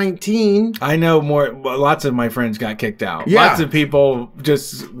fucking 19. I know lots of my friends got kicked out. Yeah. Lots of people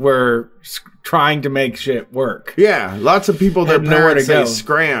just were trying to make shit work. Yeah, lots of people, their Had nowhere parents to go. say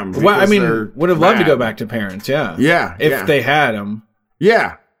scram. Well, I mean, they're would have loved to mad. go back to parents, yeah. Yeah. If they had them.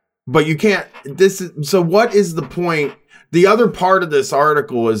 Yeah, but you can't. So what is the point? The other part of this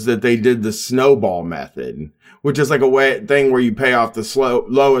article is that they did the snowball method, which is like a thing where you pay off the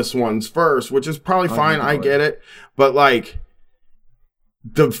lowest ones first, which is probably fine. I get it. But like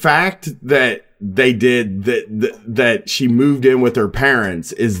the fact that they did that she moved in with her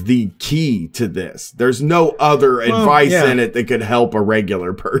parents is the key to this. There's no other advice in it that could help a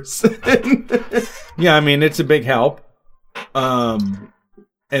regular person. Yeah, I mean, it's a big help. And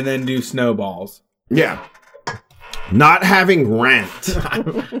then do snowballs. Yeah. Not having rent.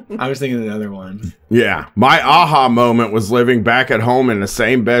 I was thinking of the other one. Yeah. My aha moment was living back at home in the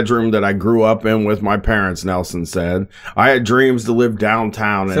same bedroom that I grew up in with my parents, Nelson said. I had dreams to live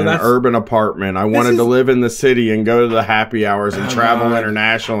downtown in an urban apartment. I wanted to live in the city and go to the happy hours and travel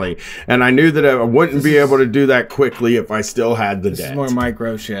internationally. And I knew that I wouldn't be able to do that quickly if I still had the debt. This is more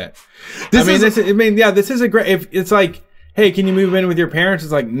micro shit. This is a great... If it's like... Hey, can you move in with your parents?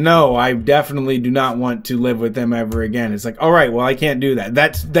 It's like, no, I definitely do not want to live with them ever again. It's like, all right, well, I can't do that.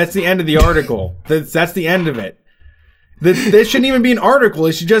 That's the end of the article. That's the end of it. This shouldn't even be an article.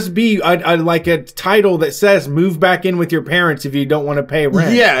 It should just be like a title that says "Move back in with your parents if you don't want to pay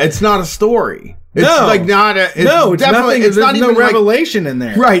rent." Yeah, it's not a story. It's like not a. It's nothing. It's not even revelation in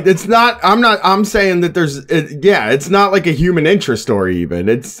there. Right. It's not. I'm saying that it's not like a human interest story. Even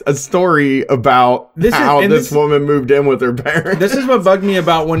it's a story about how this woman moved in with her parents. This is what bugged me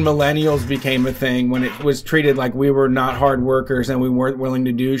about when millennials became a thing. When it was treated like we were not hard workers and we weren't willing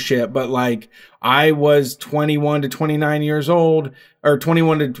to do shit. But like I was 21 to 29 years old, or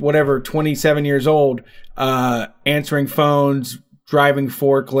 21 to 27 years old, answering phones, driving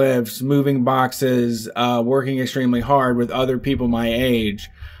forklifts, moving boxes, working extremely hard with other people my age.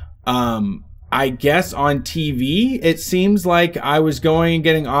 I guess on TV, it seems like I was going and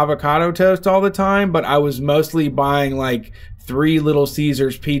getting avocado toast all the time, but I was mostly buying like 3 Little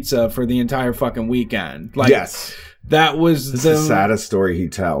Caesars pizza for the entire fucking weekend. Like, yes. That was the saddest story he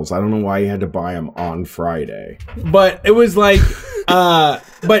tells. I don't know why he had to buy them on Friday. But it was like,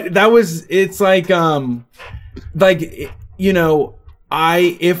 but that was, it's like, you know,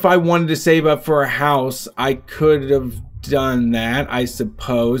 if I wanted to save up for a house, I could have done that, I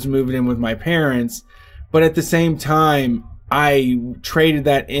suppose, moving in with my parents. But at the same time, I traded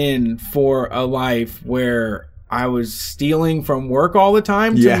that in for a life where I was stealing from work all the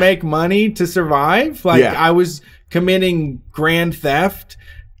time to make money to survive. Like, I was committing grand theft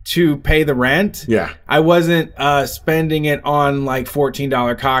to pay the rent. Yeah. I wasn't spending it on like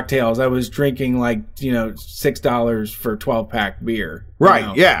 $14 cocktails. I was drinking like, you know, $6 for 12-pack beer. Right.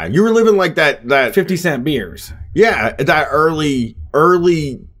 Know? Yeah. You were living like that 50-cent beers. Yeah, that early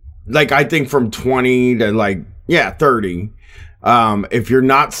like I think from 20 to like 30. If you're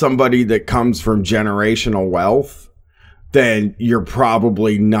not somebody that comes from generational wealth, then you're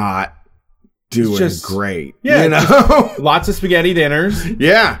probably not doing great. Yeah, you know? Lots of spaghetti dinners.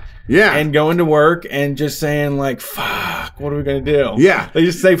 Yeah. And going to work and just saying like, fuck, what are we going to do? Yeah. They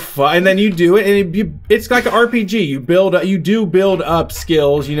just say fuck, and then you do it, and it's like an RPG. You do build up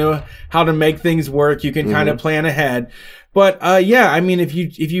skills, you know, how to make things work. You can kind of plan ahead. But I mean, if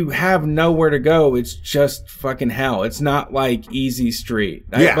you have nowhere to go, it's just fucking hell. It's not like easy street.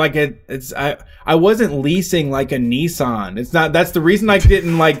 I wasn't leasing like a Nissan. It's not. That's the reason I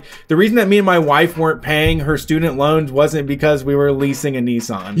didn't like. The reason that me and my wife weren't paying her student loans wasn't because we were leasing a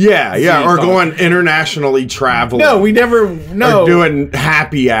Nissan. Yeah, or going internationally traveling. No, we never. No, or doing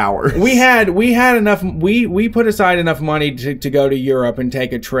happy hours. We had enough. We put aside enough money to go to Europe and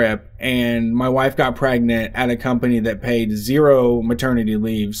take a trip. And my wife got pregnant at a company that paid 0 maternity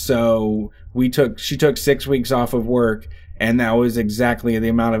leave. So she took 6 weeks off of work, and that was exactly the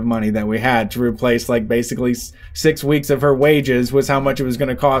amount of money that we had to replace like basically 6 weeks of her wages was how much it was going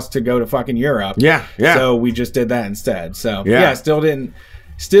to cost to go to fucking Europe. Yeah. So we just did that instead. So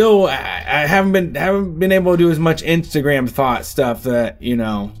I haven't been able to do as much Instagram thought stuff that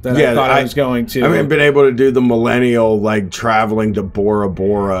I thought I was going to. I haven't been able to do the millennial like traveling to Bora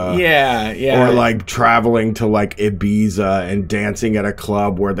Bora. Yeah. Or like traveling to like Ibiza and dancing at a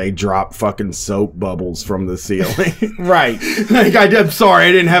club where they drop fucking soap bubbles from the ceiling. Right. Like I'm sorry,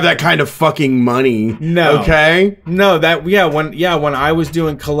 I didn't have that kind of fucking money. No. Okay. No, when I was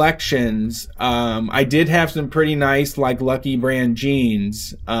doing collections, I did have some pretty nice like Lucky Brand jeans.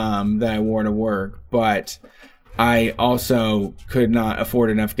 That I wore to work, but I also could not afford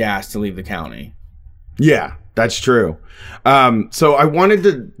enough gas to leave the county. Yeah, that's true. So I wanted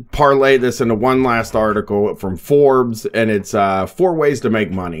to parlay this into one last article from Forbes, and it's 4 ways to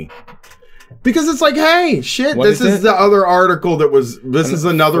make money. Because it's like, hey, shit, this is the other article that was, this is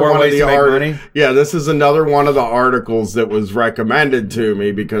another one of the articles. Yeah, this is another one of the articles that was recommended to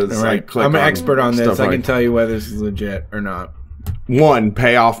me because I clicked I'm an expert on this. I can like, tell you whether this is legit or not. 1,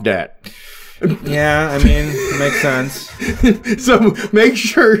 pay off debt. Yeah, I mean, it makes sense. So make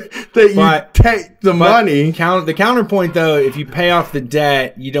sure that you take the money. The counterpoint, though, if you pay off the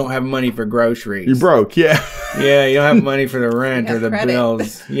debt, you don't have money for groceries. You're broke, yeah. Yeah, you don't have money for the rent or the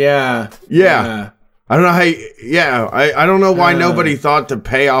bills. Yeah. I don't know how. I don't know why nobody thought to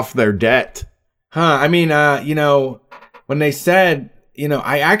pay off their debt. I mean, when they said,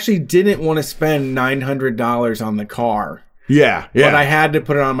 I actually didn't want to spend $900 on the car. Yeah. But I had to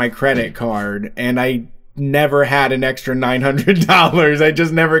put it on my credit card, and I never had an extra $900. I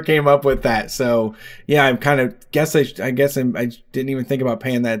just never came up with that. So, yeah, I didn't even think about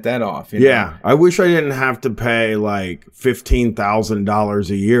paying that debt off. Yeah. I wish I didn't have to pay like $15,000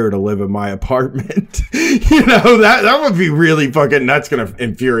 a year to live in my apartment. That would be really fucking, that's going to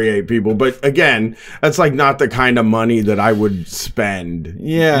infuriate people. But again, that's like not the kind of money that I would spend.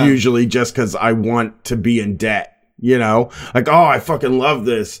 Yeah. Usually just because I want to be in debt. Like, oh, I fucking love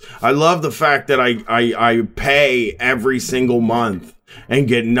this. I love the fact that I pay every single month and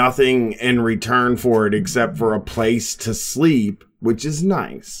get nothing in return for it except for a place to sleep, which is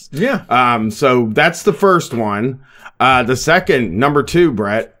nice. Yeah. So that's the first one. The second, number 2,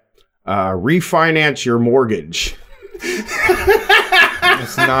 Brett, refinance your mortgage.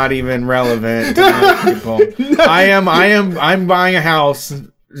 It's not even relevant to most people. I'm buying a house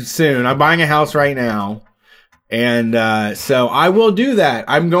soon. I'm buying a house right now. And so I will do that.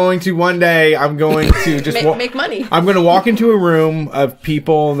 I'm going to one day, I'm going to just make money. I'm going to walk into a room of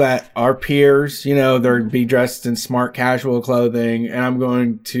people that are peers, you know, they'll be dressed in smart casual clothing, and I'm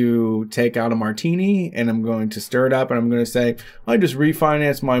going to take out a martini and I'm going to stir it up and I'm going to say, I just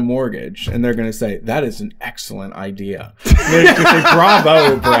refinanced my mortgage. And they're going to say, that is an excellent idea. They're going to say,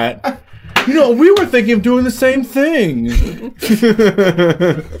 bravo, Brett. You know, we were thinking of doing the same thing.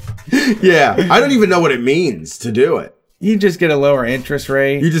 Yeah, I don't even know what it means to do it. You just get a lower interest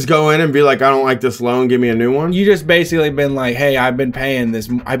rate. You just go in and be like, I don't like this loan, give me a new one? You just basically been like, hey, I've been paying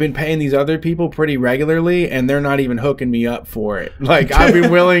these other people pretty regularly, and they're not even hooking me up for it. Like, I'd be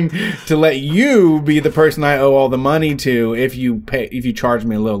willing to let you be the person I owe all the money to if you charge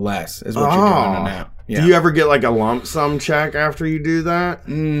me a little less, is what you're doing now. Yeah. Do you ever get like a lump sum check after you do that?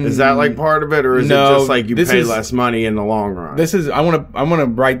 Is that like part of it, or is it just like you pay less money in the long run? I want to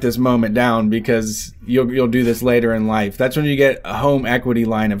write this moment down because you'll do this later in life. That's when you get a home equity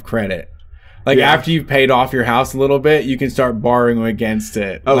line of credit. Like after you've paid off your house a little bit, you can start borrowing against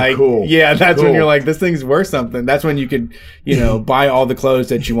it. Oh, like, cool. Yeah, that's cool. when you're like, this thing's worth something. That's when you could, buy all the clothes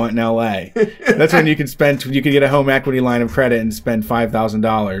that you want in LA. That's when you could get a home equity line of credit and spend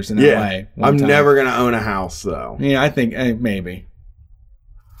 $5,000 in LA. I'm never going to own a house though. Yeah, I think maybe.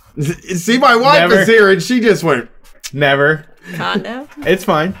 See, my wife is here and she just went, never. Condo? It's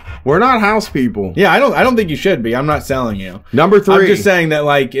fine. We're not house people. Yeah, I don't think you should be. I'm not selling you. Number 3. I'm just saying that,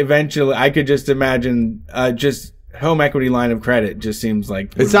 like, eventually I could just imagine just home equity line of credit just seems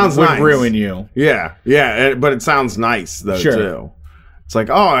like it sounds would nice. Ruin you. Yeah, but it sounds nice though too. It's like,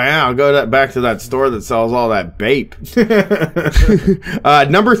 oh yeah, I'll go back to that store that sells all that Bape.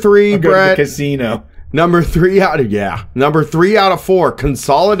 Number 3, Brett. Go to the casino. Number 3 out of 4,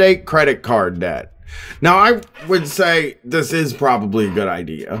 consolidate credit card debt. Now, I would say this is probably a good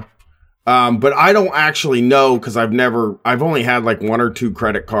idea, but I don't actually know because I've only had like 1 or 2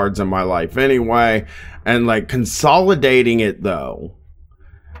 credit cards in my life anyway, and like consolidating it though,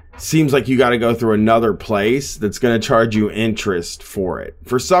 seems like you got to go through another place that's going to charge you interest for it.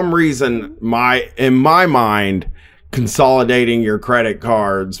 For some reason, in my mind, consolidating your credit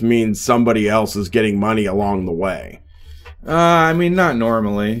cards means somebody else is getting money along the way. I mean, not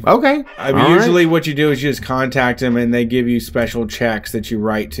normally. Okay. I mean, usually what you do is you just contact them and they give you special checks that you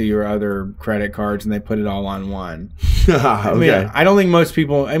write to your other credit cards and they put it all on one. Okay. I mean, I don't think most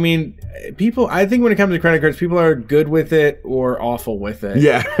people, I think when it comes to credit cards, people are good with it or awful with it.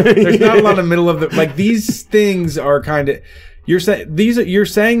 Yeah. There's not a lot of middle of the, like, these things are kind of, you're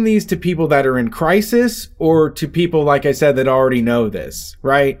saying these to people that are in crisis or to people, like I said, that already know this,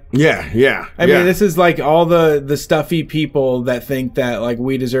 right? Yeah. I mean, this is like all the stuffy people that think that like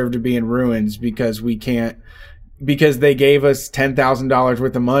we deserve to be in ruins because they gave us $10,000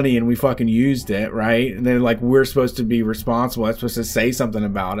 worth of money and we fucking used it, right? And they're like, we're supposed to be responsible. That's supposed to say something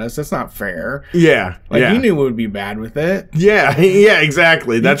about us. That's not fair. Yeah. Like you knew what would be bad with it. Yeah,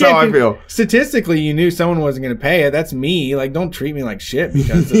 exactly. That's how I feel. Statistically, you knew someone wasn't going to pay it. That's me. Like, don't treat me like shit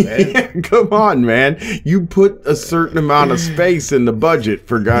because of it. Yeah, come on, man. You put a certain amount of space in the budget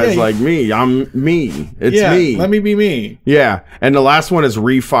for guys like me. I'm me. It's me. Let me be me. Yeah. And the last one is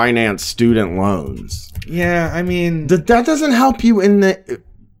refinance student loans. Yeah, I mean, that doesn't help you in the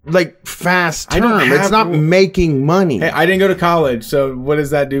fast term. It's not making money. Hey, I didn't go to college, so what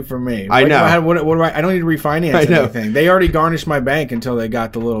does that do for me? I know. I don't need to refinance anything. They already garnished my bank until they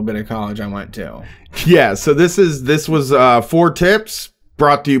got the little bit of college I went to. Yeah, so this was 4 tips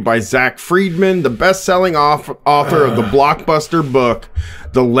brought to you by Zach Friedman, the best-selling author of the blockbuster book,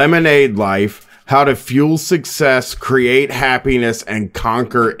 The Lemonade Life: How to Fuel Success, Create Happiness, and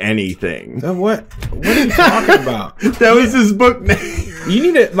Conquer Anything. What are you talking about? That was his book name. You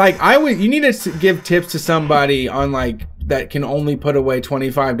need to you need to give tips to somebody on that can only put away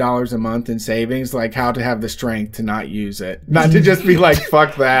 $25 a month in savings, like how to have the strength to not use it, not to just be like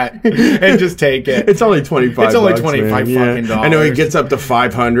fuck that and just take it. It's only $25. It's only $25 fucking dollars. I know it gets up to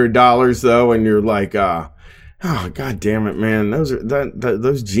 $500 though, and you're like, oh, god damn it, man!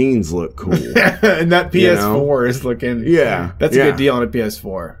 Those jeans look cool, and that PS4 is looking. Yeah, that's a good deal on a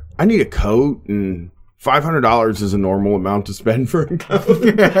PS4. I need a coat, and $500 is a normal amount to spend for a coat.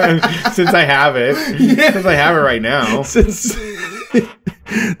 Since I have it, since I have it right now.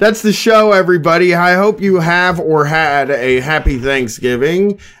 That's the show, everybody. I hope you have or had a happy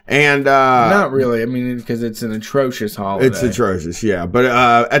Thanksgiving. And not really. I mean, because it's an atrocious holiday. It's atrocious, yeah. But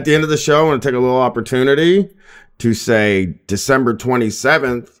at the end of the show, I want to take a little opportunity to say December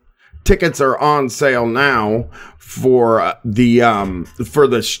 27th. Tickets are on sale now for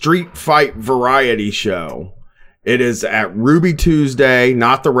the Street Fight Variety Show. It is at Ruby Tuesday,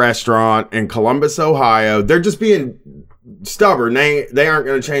 not the restaurant, in Columbus, Ohio. They're just being stubborn. They aren't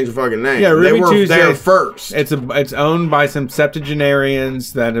going to change the fucking name. Yeah, Ruby they were Tuesday, there first. It's owned by some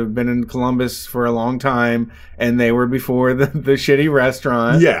septuagenarians that have been in Columbus for a long time, and they were before the shitty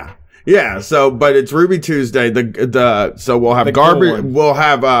restaurant. Yeah. So, but it's Ruby Tuesday. So we'll have cool we'll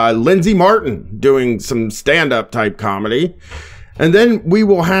have Lindsay Martin doing some stand-up type comedy, and then we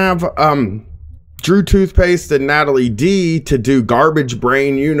will have Drew Toothpaste and Natalie D to do Garbage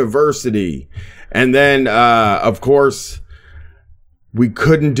Brain University. And then, of course, we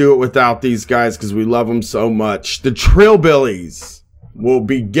couldn't do it without these guys because we love them so much. The Trillbillies will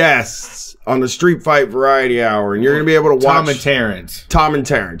be guests on the Street Fight Variety Hour. And you're going to be able to watch... Tom and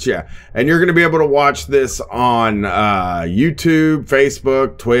Terrence, yeah. And you're going to be able to watch this on YouTube,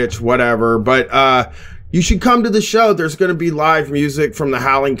 Facebook, Twitch, whatever. But... you should come to the show. There's going to be live music from the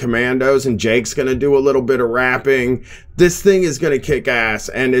Howling Commandos, and Jake's going to do a little bit of rapping. This thing is going to kick ass,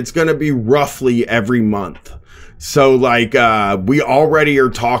 and it's going to be roughly every month. So, like, we already are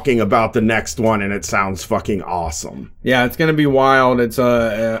talking about the next one, and it sounds fucking awesome. Yeah, it's going to be wild. It's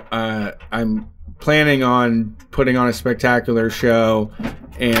I'm planning on putting on a spectacular show,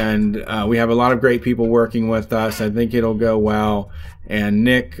 and we have a lot of great people working with us. I think it'll go well. And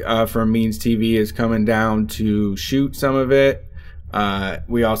Nick from Means TV is coming down to shoot some of it.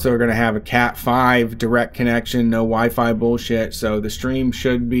 We also are going to have a Cat 5 direct connection, no Wi-Fi bullshit. So the stream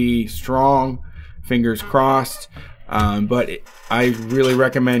should be strong, fingers crossed. But I really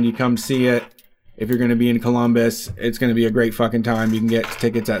recommend you come see it. If you're going to be in Columbus, it's going to be a great fucking time. You can get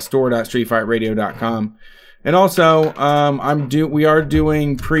tickets at store.streetfightradio.com. And also, we are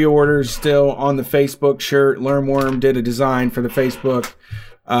doing pre-orders still on the Facebook shirt. Learnworm did a design for the Facebook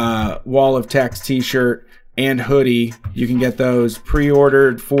Wall of Text t-shirt and hoodie. You can get those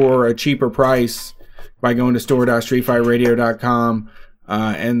pre-ordered for a cheaper price by going to store.streetfightradio.com.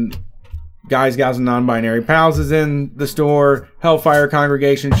 And Guys, Gals, and Non-Binary Pals is in the store. Hellfire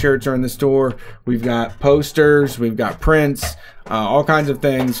Congregation shirts are in the store. We've got posters. We've got prints. All kinds of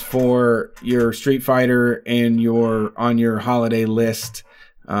things for your Street Fighter and on your holiday list.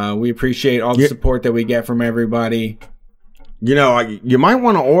 We appreciate all the support that we get from everybody. You know, you might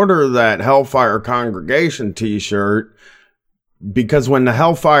want to order that Hellfire Congregation t-shirt, because when the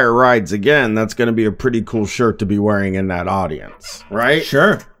Hellfire rides again, that's going to be a pretty cool shirt to be wearing in that audience, right?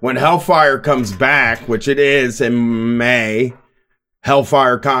 Sure. When Hellfire comes back, which it is in May,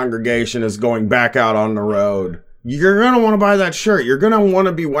 Hellfire Congregation is going back out on the road. You're going to want to buy that shirt. You're going to want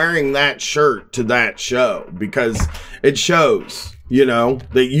to be wearing that shirt to that show, because it shows,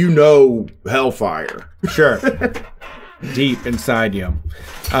 that you know Hellfire. Sure. Deep inside you.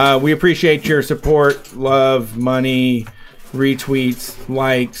 We appreciate your support, love, money, retweets,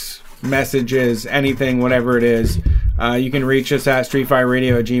 likes, messages, anything, whatever it is. You can reach us at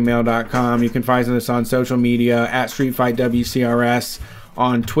streetfightradio@gmail.com. You can find us on social media at StreetFightWCRS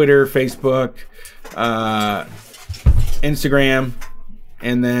on Twitter, Facebook, Instagram,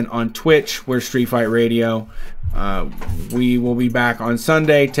 and then on Twitch, we're Street Fight Radio. We will be back on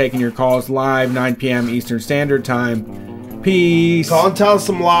Sunday taking your calls live, 9 p.m. Eastern Standard Time. Peace. Call and tell us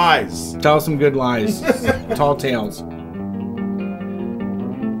some lies. Tell us some good lies. Tall tales.